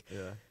because like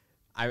Yeah.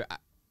 I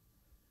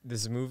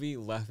this movie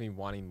left me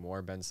wanting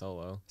more Ben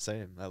Solo.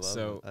 Same. I love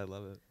So- it. I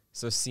love it.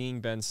 So seeing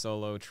Ben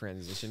Solo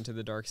transition to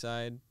the dark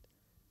side,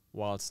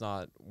 while it's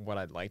not what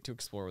I'd like to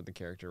explore with the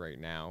character right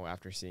now,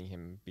 after seeing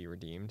him be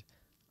redeemed,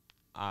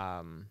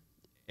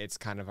 it's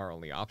kind of our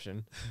only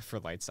option for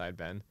light side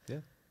Ben.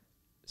 Yeah.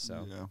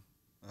 So yeah,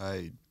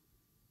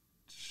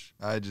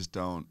 I just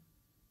don't.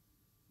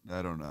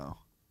 I don't know.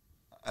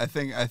 I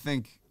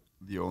think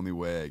the only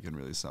way I can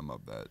really sum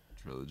up that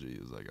trilogy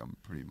is like I'm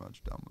pretty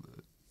much done with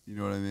it. You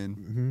know what I mean?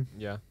 Mm-hmm.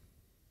 yeah,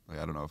 Like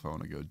I don't know if I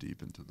want to go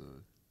deep into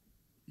the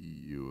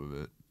EU of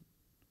it.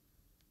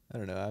 I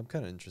don't know. I'm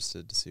kind of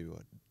interested to see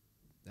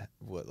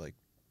what like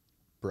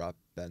brought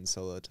Ben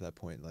Solo to that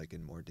point, like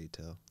in more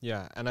detail.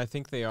 yeah, and I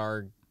think they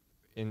are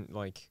in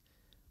like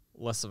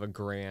less of a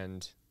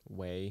grand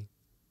way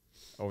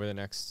over the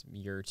next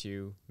year or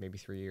two, maybe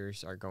 3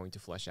 years, are going to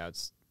flesh out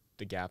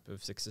the gap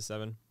of 6 to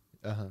 7,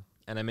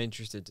 and I'm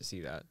interested to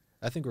see that.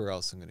 I think we're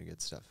also gonna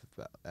get stuff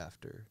about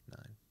after 9,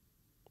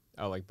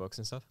 Oh, like books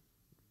and stuff.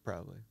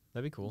 probably.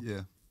 That'd be cool.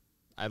 Yeah.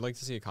 I'd like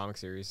to see a comic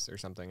series or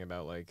something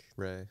about like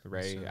Ray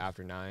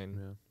after 9,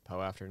 Yeah.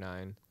 Poe after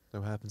 9.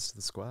 Then what happens to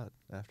the squad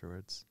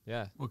afterwards?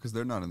 Yeah. Well, because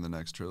they're not in the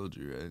next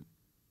trilogy, right?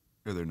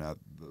 Or they're not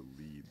the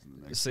leads in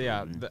the next. So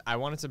yeah, trilogy. I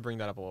wanted to bring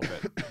that up a little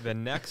bit. The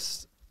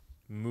next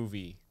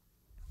movie,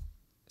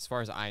 as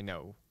far as I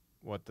know,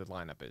 what the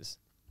lineup is.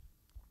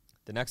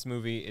 The next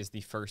movie is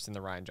the first in the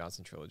Rian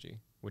Johnson trilogy,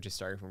 which is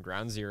starting from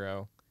ground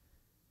zero,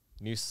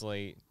 new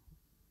slate,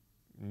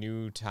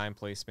 new time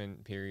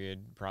placement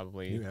period,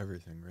 probably New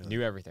everything, really.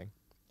 new everything.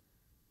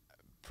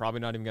 Probably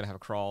not even gonna have a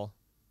crawl.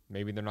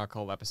 Maybe they're not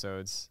called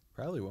episodes.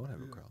 Probably won't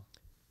have a Yeah. crawl.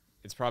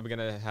 It's probably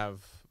gonna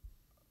have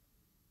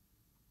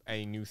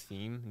a new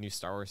theme, new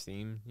Star Wars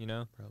theme, you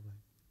know? Probably.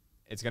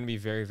 It's gonna be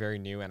very, very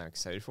new, and I'm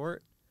excited for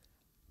it.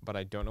 But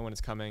I don't know when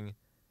it's coming.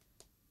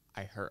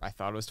 I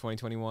thought it was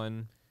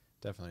 2021.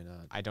 Definitely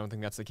not. I don't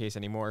think that's the case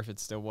anymore. If it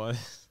still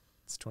was,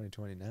 It's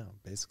 2020 now,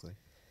 basically.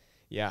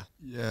 yeah.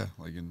 Yeah,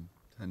 like in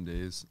 10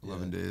 days,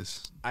 11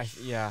 days. I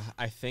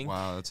think.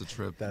 Wow, that's a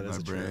trip That in is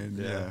my a trip,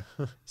 brain.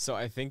 yeah. So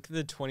I think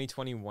the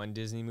 2021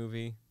 Disney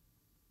movie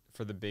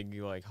for the big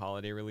like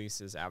holiday release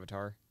is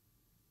Avatar.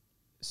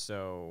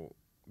 So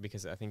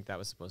because I think that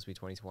was supposed to be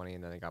 2020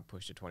 and then it got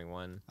pushed to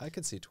 21. I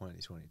could see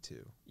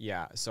 2022.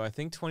 Yeah, so I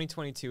think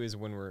 2022 is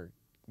when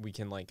we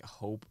can like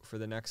hope for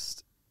the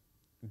next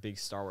big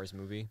Star Wars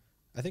movie.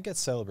 I think at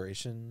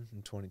Celebration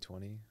in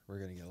 2020, we're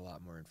going to get a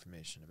lot more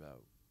information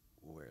about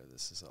where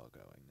this is all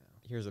going now.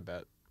 Here's a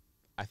bet.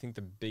 I think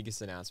the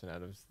biggest announcement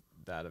out of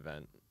that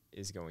event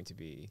is going to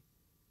be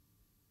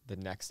the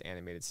next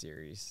animated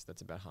series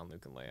that's about Han,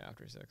 Luke, and Leia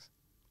after 6.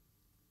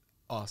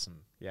 Awesome.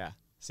 Yeah.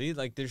 See,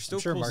 like there's still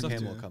I'm sure cool Mark stuff.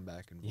 Hamill will come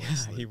back and Yeah,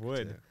 voice he Luke,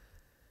 would. too.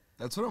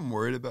 That's what I'm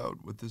worried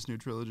about with this new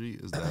trilogy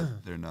is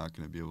that they're not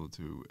going to be able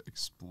to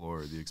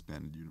explore the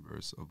expanded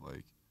universe of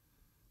like,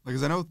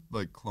 because I know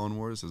like Clone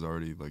Wars has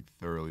already like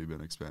thoroughly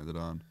been expanded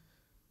on.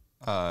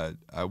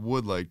 I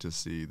would like to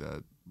see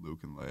that Luke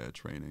and Leia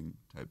training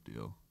type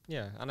deal.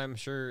 Yeah, and I'm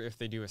sure if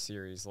they do a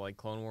series like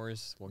Clone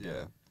Wars, we'll get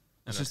Yeah. it.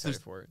 It's I'm just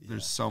excited for it.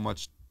 There's so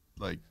much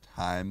like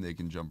time they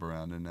can jump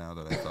around in now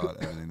that I thought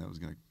everything that was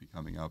going to be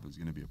coming up is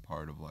going to be a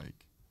part of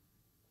like,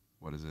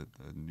 what is it,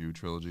 the new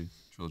trilogy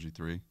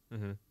 3.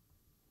 Mm-hmm.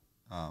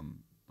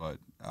 But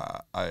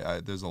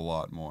I there's a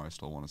lot more I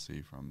still want to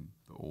see from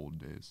the old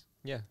days.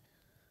 Yeah.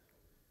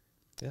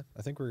 Yeah,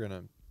 I think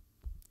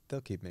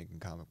they'll keep making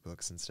comic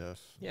books and stuff.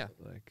 Yeah.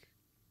 Like,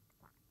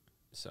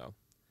 So,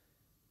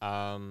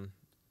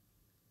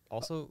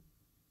 also,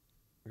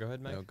 go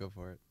ahead, Mike. no, go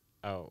for it.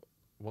 Oh,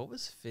 what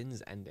was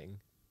Finn's ending?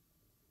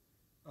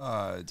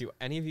 Uh, Do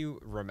any of you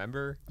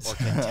remember or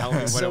can tell me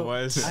what it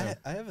was?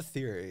 I have a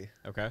theory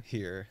Okay.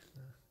 here.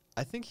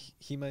 I think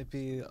he might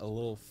be a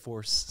little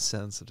force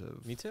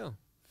sensitive. Me too.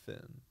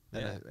 Finn.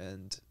 Yeah.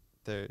 And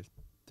there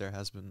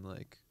has been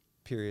like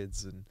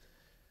periods and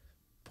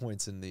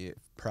points in the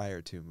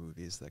prior 2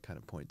 movies that kind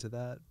of point to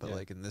that, but Yeah.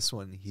 like in this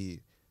one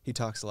he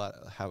talks a lot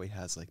how he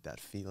has like that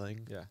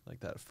feeling, Yeah. like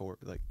that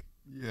And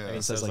yeah, he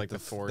it says, says like, the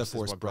force is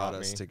what brought brought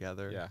us me.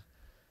 together. Yeah.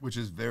 which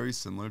is very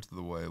similar to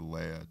the way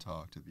Leia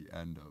talked at the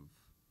end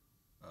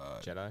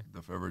of Jedi.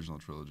 the original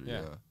trilogy.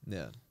 Yeah.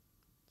 Yeah.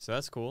 So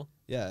that's cool.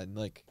 Yeah, and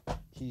like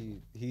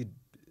he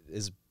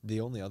is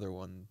the only other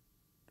one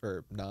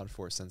or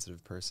non-force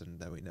sensitive person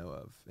that we know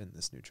of in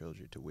this new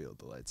trilogy to wield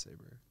the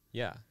lightsaber.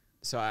 Yeah.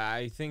 So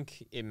I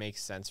think it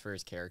makes sense for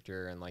his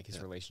character and like his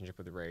Yeah. relationship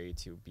with Rey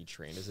to be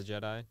trained as a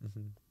Jedi.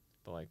 Mm-hmm.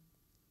 But like,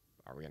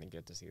 are we gonna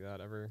get to see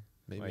that ever?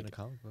 Maybe Like, in a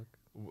comic book.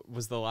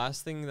 Was the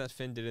last thing that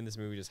Finn did in this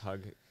movie just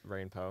hug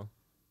Rey and Poe?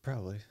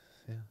 Probably.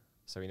 Yeah.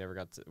 So we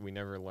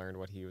never learned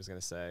what he was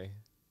gonna say.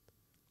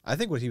 I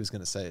think what he was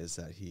going to say is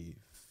that he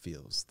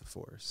feels the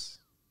force.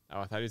 Oh,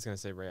 I thought he was gonna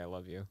say, "Rey, I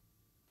love you."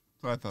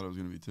 So I thought it was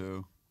gonna be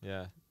 2.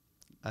 Yeah.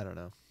 I don't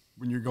know.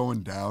 When you're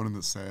going down in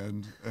the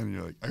sand and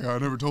you're like, I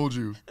never told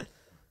you.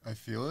 I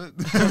feel it.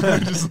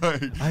 Just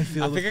like I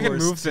feel I the think I can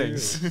force move too.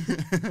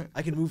 things.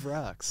 I can move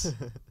rocks.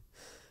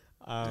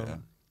 Yeah.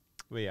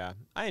 But yeah,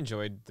 I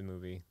enjoyed the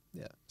movie,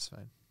 Yeah, it's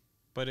fine.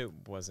 but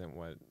it wasn't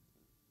what.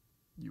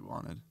 you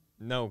wanted.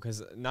 No,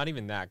 because not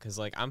even that. Because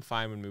like I'm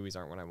fine when movies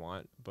aren't what I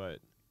want, but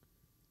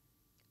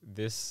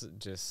this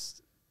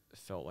just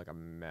felt like a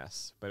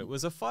mess. But it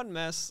was a fun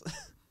mess.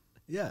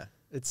 Yeah,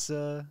 it's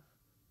a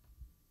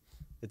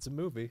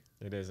movie.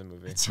 It is a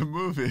movie. It's a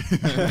movie.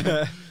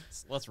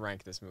 Let's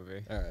rank this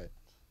movie. All right.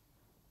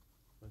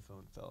 My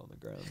phone fell on the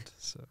ground.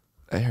 So,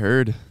 I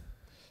heard.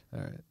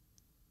 all right.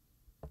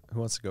 Who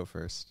wants to go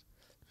first?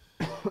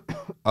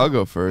 I'll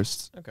go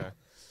first. Okay.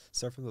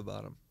 Start from the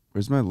bottom.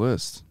 Where's my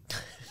list?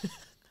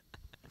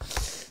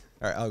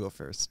 All right, I'll go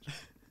first.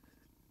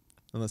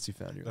 Unless you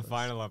found your The list.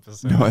 final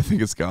episode No, I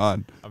think it's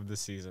gone. of the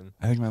season.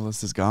 I think my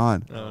list is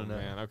gone. Oh, no.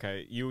 Man.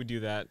 Okay, you would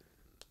do that.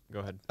 Go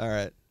ahead. All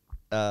right.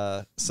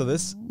 So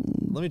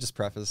let me just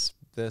preface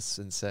this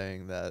in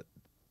saying that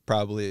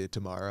probably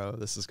tomorrow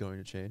this is going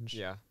to change.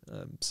 Yeah.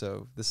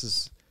 So this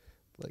is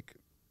like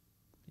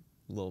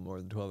a little more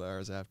than 12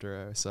 hours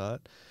after I saw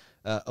it.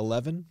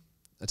 11,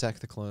 Attack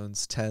of the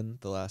Clones. 10,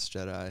 The Last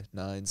Jedi.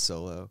 9,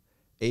 Solo.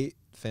 8,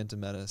 Phantom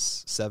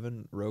Menace.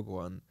 7, Rogue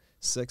One.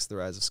 6, The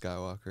Rise of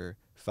Skywalker.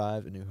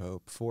 5, A New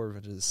Hope. 4,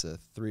 Revenge of the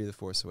Sith. 3, The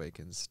Force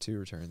Awakens. 2,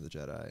 Return of the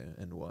Jedi.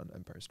 And 1,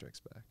 Empire Strikes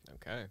Back.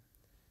 Okay.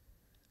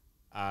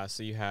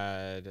 So you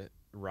had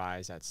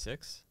Rise at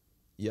 6.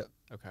 Yep.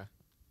 Okay.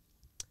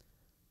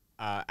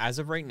 As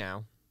of right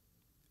now,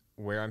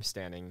 where I'm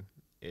standing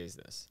is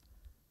this.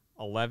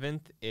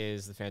 11th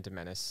is The Phantom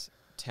Menace.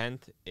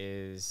 10th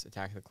is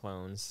Attack of the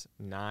Clones.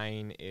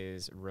 9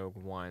 is Rogue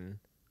One.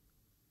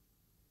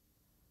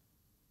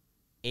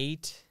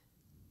 8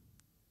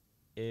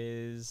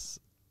 is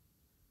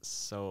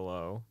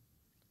Solo.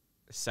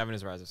 7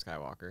 is Rise of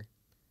Skywalker.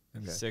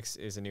 Okay. 6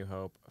 is A New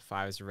Hope.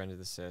 5 is Revenge of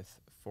the Sith.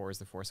 4 is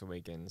The Force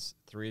Awakens.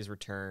 3 is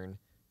Return.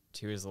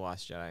 2 is The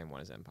Last Jedi. And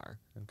 1 is Empire.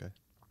 Okay.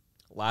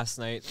 Last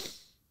night,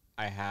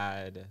 I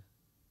had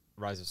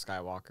Rise of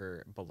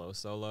Skywalker below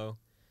Solo,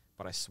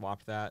 but I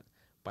swapped that.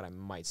 But I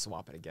might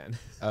swap it again.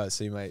 Oh,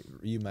 so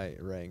you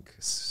might rank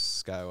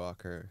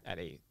Skywalker at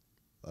 8.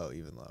 Oh,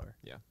 even lower.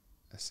 Yeah.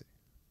 I see.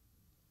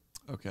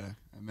 Okay,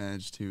 I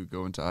managed to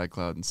go into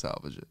iCloud and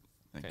salvage it.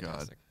 Thank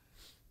Fantastic.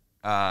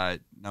 God.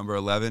 Number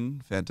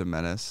 11, Phantom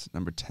Menace.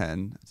 Number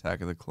 10,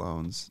 Attack of the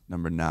Clones.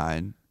 Number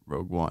 9,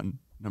 Rogue One.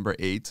 Number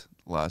 8,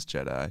 Last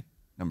Jedi.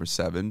 Number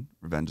 7,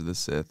 Revenge of the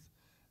Sith.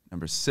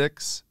 Number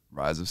 6,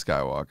 Rise of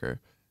Skywalker.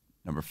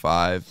 Number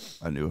 5,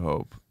 A New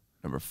Hope.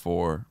 Number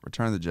 4,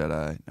 Return of the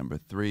Jedi. Number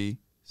 3,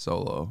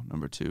 Solo.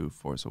 Number 2,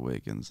 Force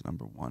Awakens.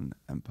 Number 1,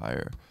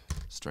 Empire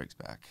Strikes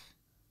Back.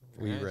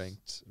 We Nice.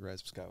 ranked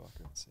Rise of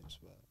Skywalker in the same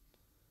spot.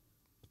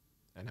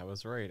 And I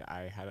was right.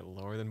 I had it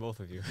lower than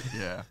both of you.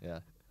 Yeah. Yeah.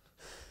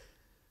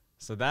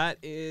 So that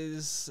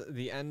is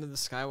the end of the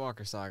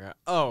Skywalker saga.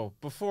 Oh,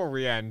 before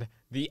we end,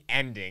 the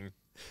ending.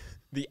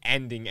 The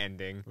ending.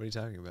 What are you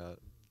talking about?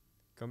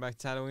 Going back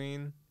to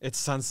Tatooine. It's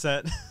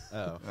sunset.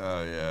 Oh.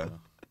 Oh, yeah.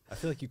 I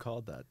feel like you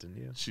called that, didn't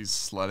you? She's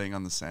sledding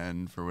on the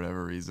sand for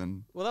whatever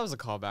reason. Well, that was a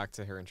callback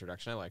to her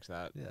introduction. I liked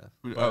that.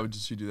 Yeah. Oh, did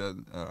she do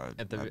that?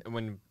 At the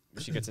when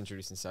she gets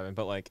introduced in 7.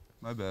 But, like,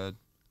 my bad.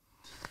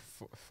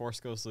 Force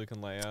Ghost, Luke,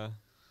 and Leia.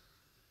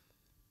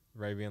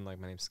 Rey being like,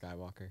 my name's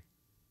Skywalker.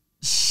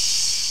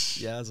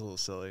 Yeah, it's a little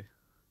silly.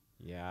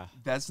 Yeah.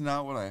 That's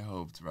not what I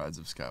hoped Rise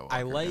of Skywalker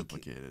I like-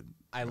 implicated.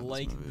 I about this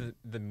like movie.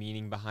 the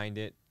meaning behind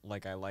it.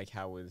 Like, I like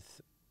how with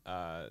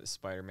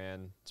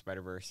Spider-Man,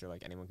 Spider-Verse, or,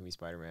 like, anyone can be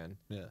Spider-Man.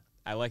 Yeah.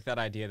 I like that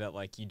idea that,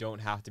 like, you don't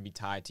have to be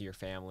tied to your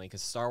family,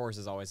 because Star Wars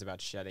is always about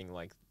shedding,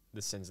 like,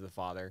 the sins of the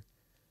father.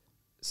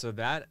 So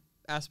that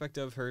aspect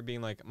of her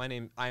being like, I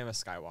am a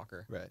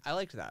Skywalker. Right. I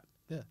liked that.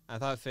 Yeah. I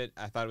thought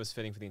it was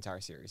fitting for the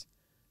entire series.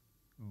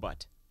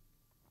 But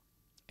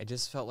it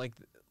just felt like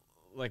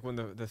when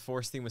the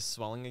Force theme was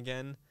swelling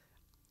again,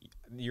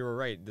 you were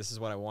right. This is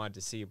what I wanted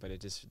to see, but it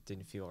just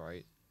didn't feel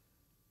right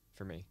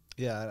for me.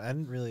 Yeah, I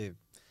didn't really.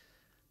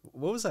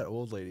 What was that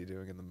old lady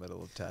doing in the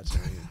middle of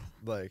Tatooine?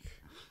 Like,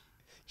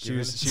 she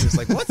was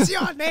like, "What's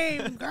your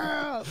name,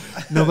 girl?"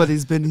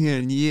 Nobody's been here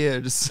in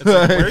years.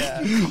 Where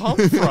Yeah. did you come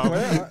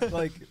from?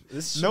 Like,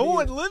 this should No be-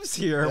 one lives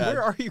here. Yeah.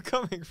 Where are you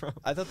coming from?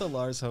 I thought the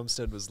Lars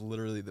homestead was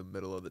literally the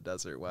middle of the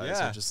desert. Why is Yeah.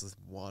 there just this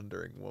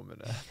wandering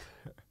woman?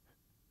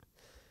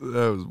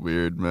 That was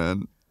weird,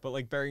 man. But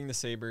like burying the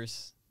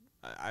sabers,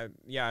 I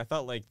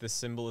thought like the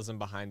symbolism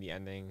behind the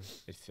ending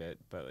it fit,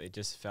 but it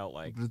just felt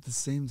like But at the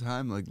same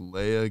time, like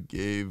Leia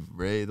gave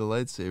Rey the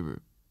lightsaber.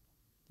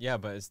 yeah,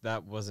 but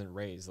that wasn't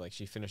Rey's. Like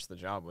she finished the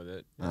job with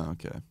it, Oh,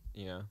 okay.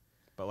 you know.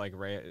 But like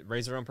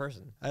Rey's her own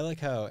person. I like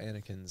how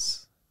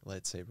Anakin's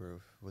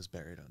lightsaber was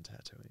buried on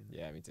Tatooine.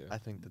 Yeah, me too. I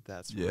think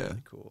that's Yeah.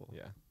 really cool.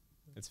 Yeah,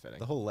 it's fitting.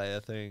 The whole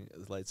Leia thing,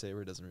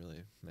 lightsaber doesn't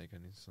really make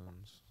any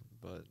sense.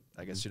 But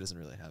I guess she doesn't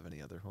really have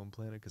any other home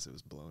planet because it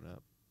was blown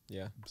up.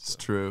 Yeah, It's So,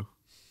 true.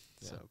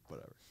 so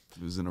whatever.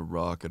 It was in a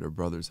rock at her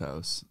brother's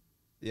house.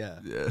 Yeah.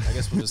 Yeah. I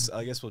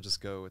guess we'll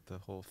just go with the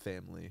whole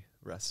family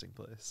resting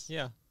place.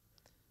 yeah.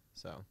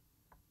 So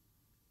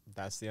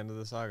that's the end of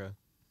the saga.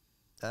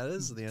 That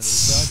is the end of the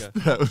saga.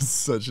 That was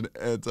such an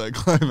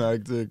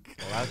anticlimactic.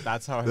 Well,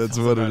 that's how. I That's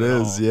felt what about it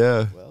it is, all.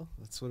 yeah. Well,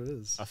 that's what it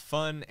is. A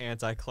fun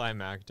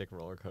anticlimactic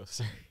roller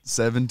coaster.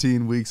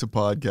 17 weeks of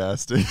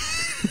podcasting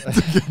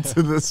to get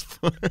to this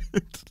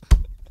point.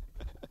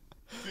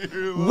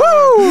 Dear Lord.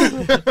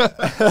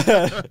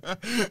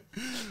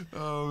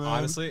 Oh, man.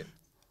 Honestly,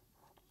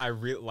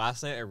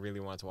 last night I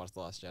really wanted to watch The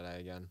Last Jedi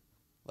again.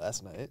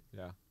 Last night.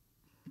 Yeah.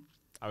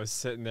 I was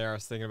sitting there, I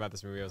was thinking about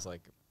this movie, I was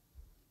like,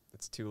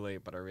 it's too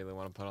late, but I really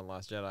want to put on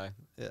Last Jedi.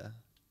 Yeah. I'm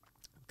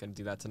gonna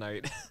do that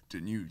tonight.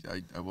 Didn't you?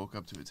 I woke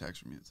up to a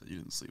text from you that said you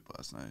didn't sleep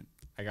last night.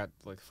 I got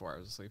like 4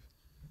 hours of sleep.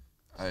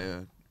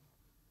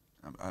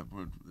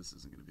 This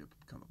isn't going to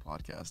become a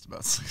podcast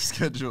about sleep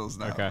schedules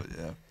now. Okay. But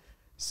yeah.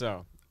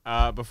 So,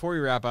 before we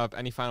wrap up,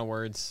 any final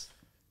words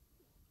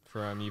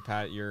from you,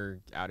 Pat? You're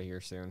out of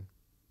here soon.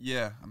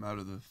 Yeah, I'm out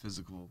of the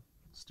physical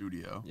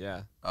studio.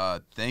 Yeah.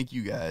 Thank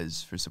you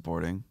guys for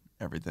supporting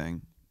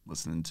everything,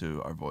 listening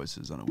to our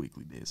voices on a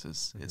weekly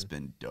basis. It's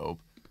been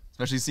dope,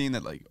 especially seeing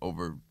that like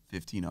over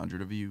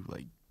 1,500 of you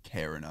like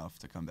care enough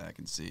to come back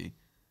and see.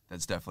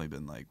 That's definitely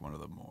been like one of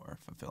the more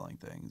fulfilling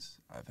things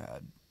I've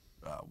had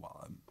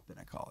while I've been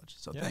at college.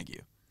 So Yeah. thank you.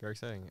 Very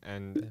exciting.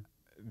 And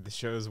the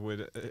shows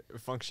would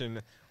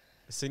function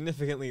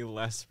significantly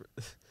less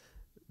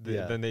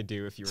than they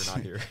do if you were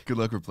not here. Good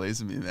luck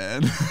replacing me,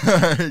 man.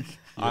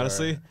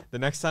 Honestly, the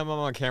next time I'm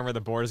on camera,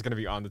 the board is going to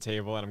be on the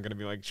table, and I'm going to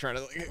be like trying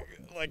to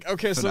like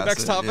okay, so Finesse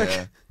next it, topic.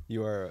 yeah.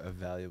 You are a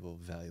valuable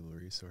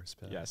resource,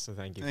 Pat. Yes, so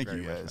thank you Thank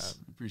very you much, guys.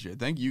 Matt. Appreciate it.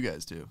 Thank you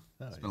guys too.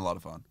 Oh, It's been a lot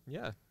of fun.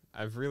 Yeah,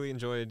 I've really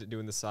enjoyed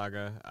doing the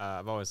saga.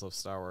 I've always loved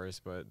Star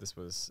Wars, but this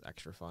was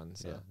extra fun.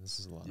 So Yeah, this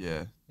is a lot.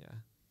 Yeah.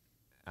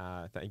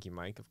 Thank you,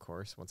 Mike, of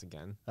course, once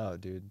again. Oh,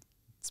 dude,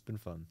 it's been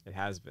fun. It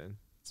has been.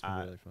 It's been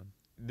really fun.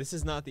 this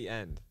is not the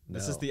end.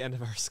 This is No. the end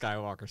of our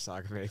Skywalker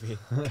saga, maybe.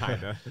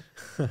 Kinda.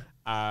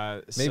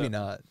 Maybe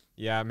not.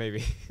 Yeah,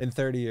 maybe. In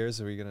 30 years,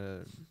 are we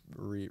gonna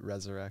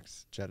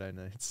resurrect Jedi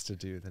Knights to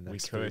do the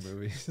next 3 could.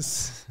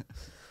 movies?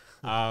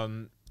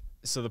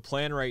 So the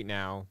plan right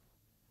now,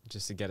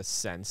 just to get a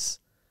sense,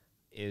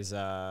 is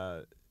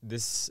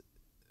this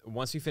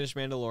once we finish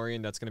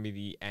Mandalorian, that's gonna be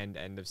the end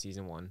of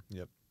season 1.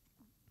 Yep.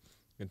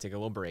 Gonna take a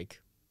little break.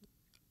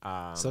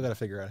 Still got to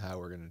figure out how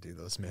we're gonna do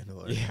those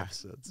Mandalorian Yeah.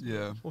 episodes.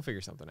 Yeah. We'll figure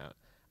something out.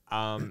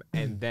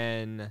 And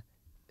then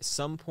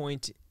some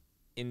point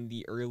in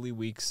the early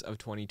weeks of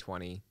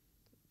 2020,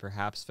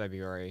 perhaps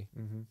February,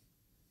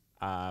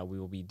 Mm-hmm. we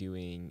will be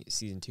doing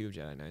season 2 of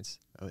Jedi Knights.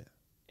 Oh yeah.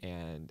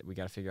 And we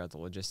got to figure out the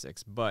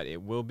logistics. But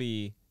it will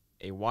be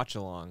a watch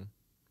along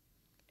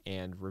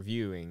and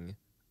reviewing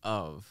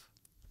of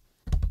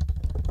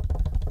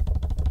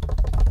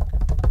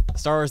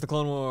Star Wars: The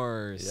Clone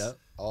Wars. Yep.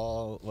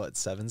 All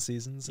 7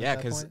 seasons? Yeah,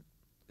 because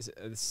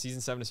season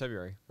 7 is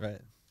February.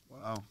 right.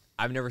 Wow.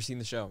 I've never seen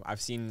the show.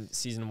 I've seen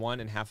season 1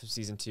 and half of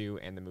season 2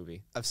 and the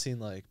movie. I've seen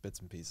like bits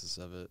and pieces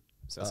of it.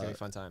 So it's gonna be a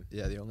fun time.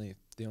 Yeah, the only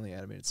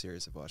animated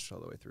series I've watched all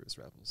the way through is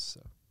Rebels.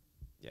 So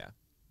Yeah.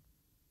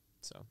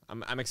 So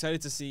I'm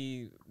excited to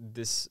see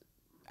this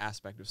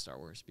aspect of Star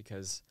Wars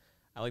because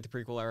I like the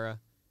prequel era.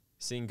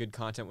 Seeing good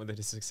content with it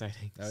is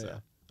exciting. Oh, so yeah.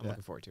 I'm Yeah.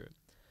 looking forward to it.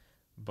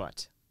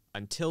 But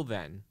until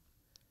then,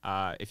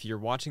 if you're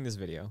watching this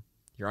video,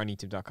 you're on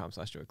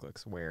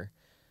youtube.com/joyclicks, where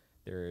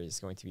there is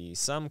going to be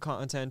some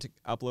content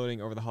uploading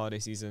over the holiday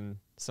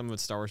season. Some of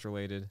it's Star Wars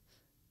related.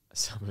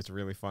 Some of it's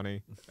really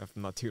funny. If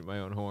I'm not tooting my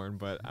own horn,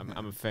 but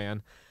I'm a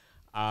fan.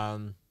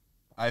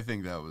 I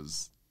think that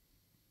was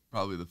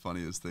probably the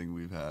funniest thing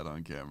we've had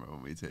on camera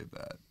when we taped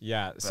that.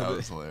 Yeah, That so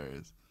was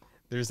hilarious.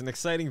 there's an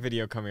exciting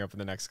video coming up in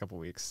the next couple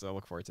weeks, so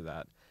look forward to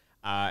that.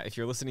 If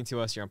you're listening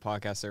to us, you're on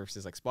podcast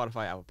services like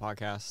Spotify, Apple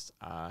Podcasts.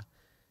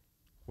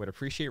 Would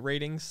appreciate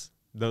ratings.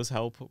 Those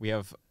help. We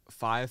have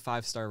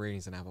 5-star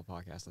ratings in Apple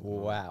Podcasts. at the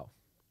moment. wow.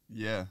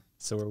 Yeah.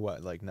 So we're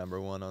what, like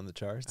 #1 on the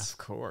charts? Of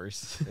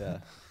course. Yeah.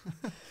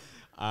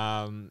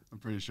 I'm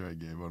pretty sure I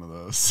gave one of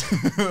those.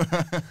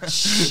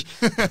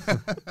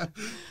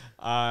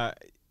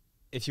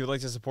 If you would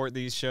like to support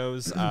these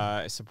shows,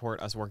 support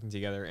us working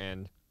together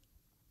and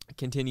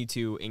continue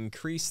to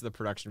increase the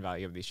production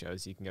value of these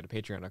shows, you can go to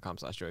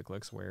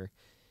patreon.com/joyclicks, where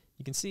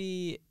you can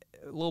see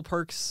little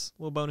perks,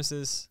 little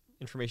bonuses,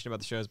 information about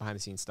the shows, behind the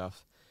scenes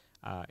stuff,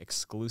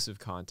 exclusive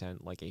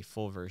content like a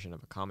full version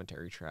of a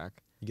commentary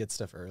track. You get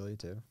stuff early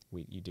too.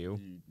 You do.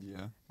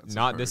 Yeah. that's a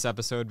Not this perk.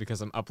 episode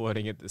because I'm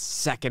uploading it the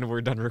second we're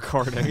done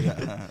recording.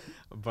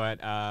 But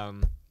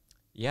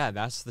yeah,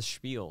 that's the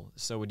spiel.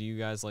 So would you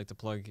guys like to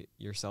plug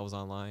yourselves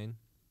online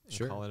and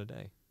Sure. call it a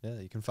day? Yeah,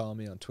 you can follow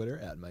me on Twitter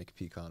at Mike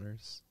P.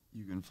 Connors.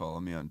 You can follow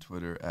me on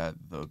Twitter at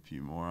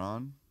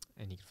 @ThePewMoron.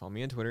 And you can follow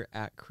me on Twitter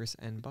at Chris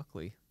N.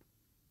 Buckley.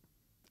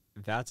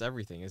 That's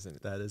everything, isn't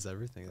it? That is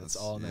everything. That's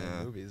That's- all 9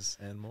 yeah. movies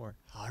and more.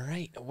 All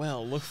right.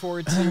 Well, look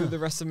forward to the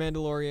rest of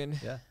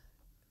Mandalorian. Yeah.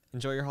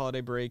 Enjoy your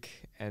holiday break,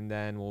 and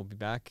then we'll be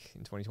back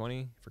in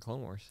 2020 for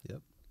Clone Wars.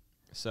 Yep.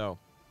 So,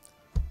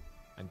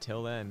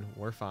 until then,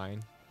 we're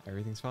fine.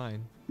 Everything's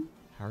fine.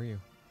 How are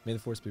you? May the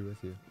Force be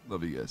with you.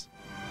 Love you guys.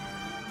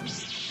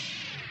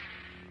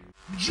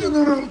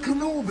 General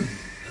Kenobi.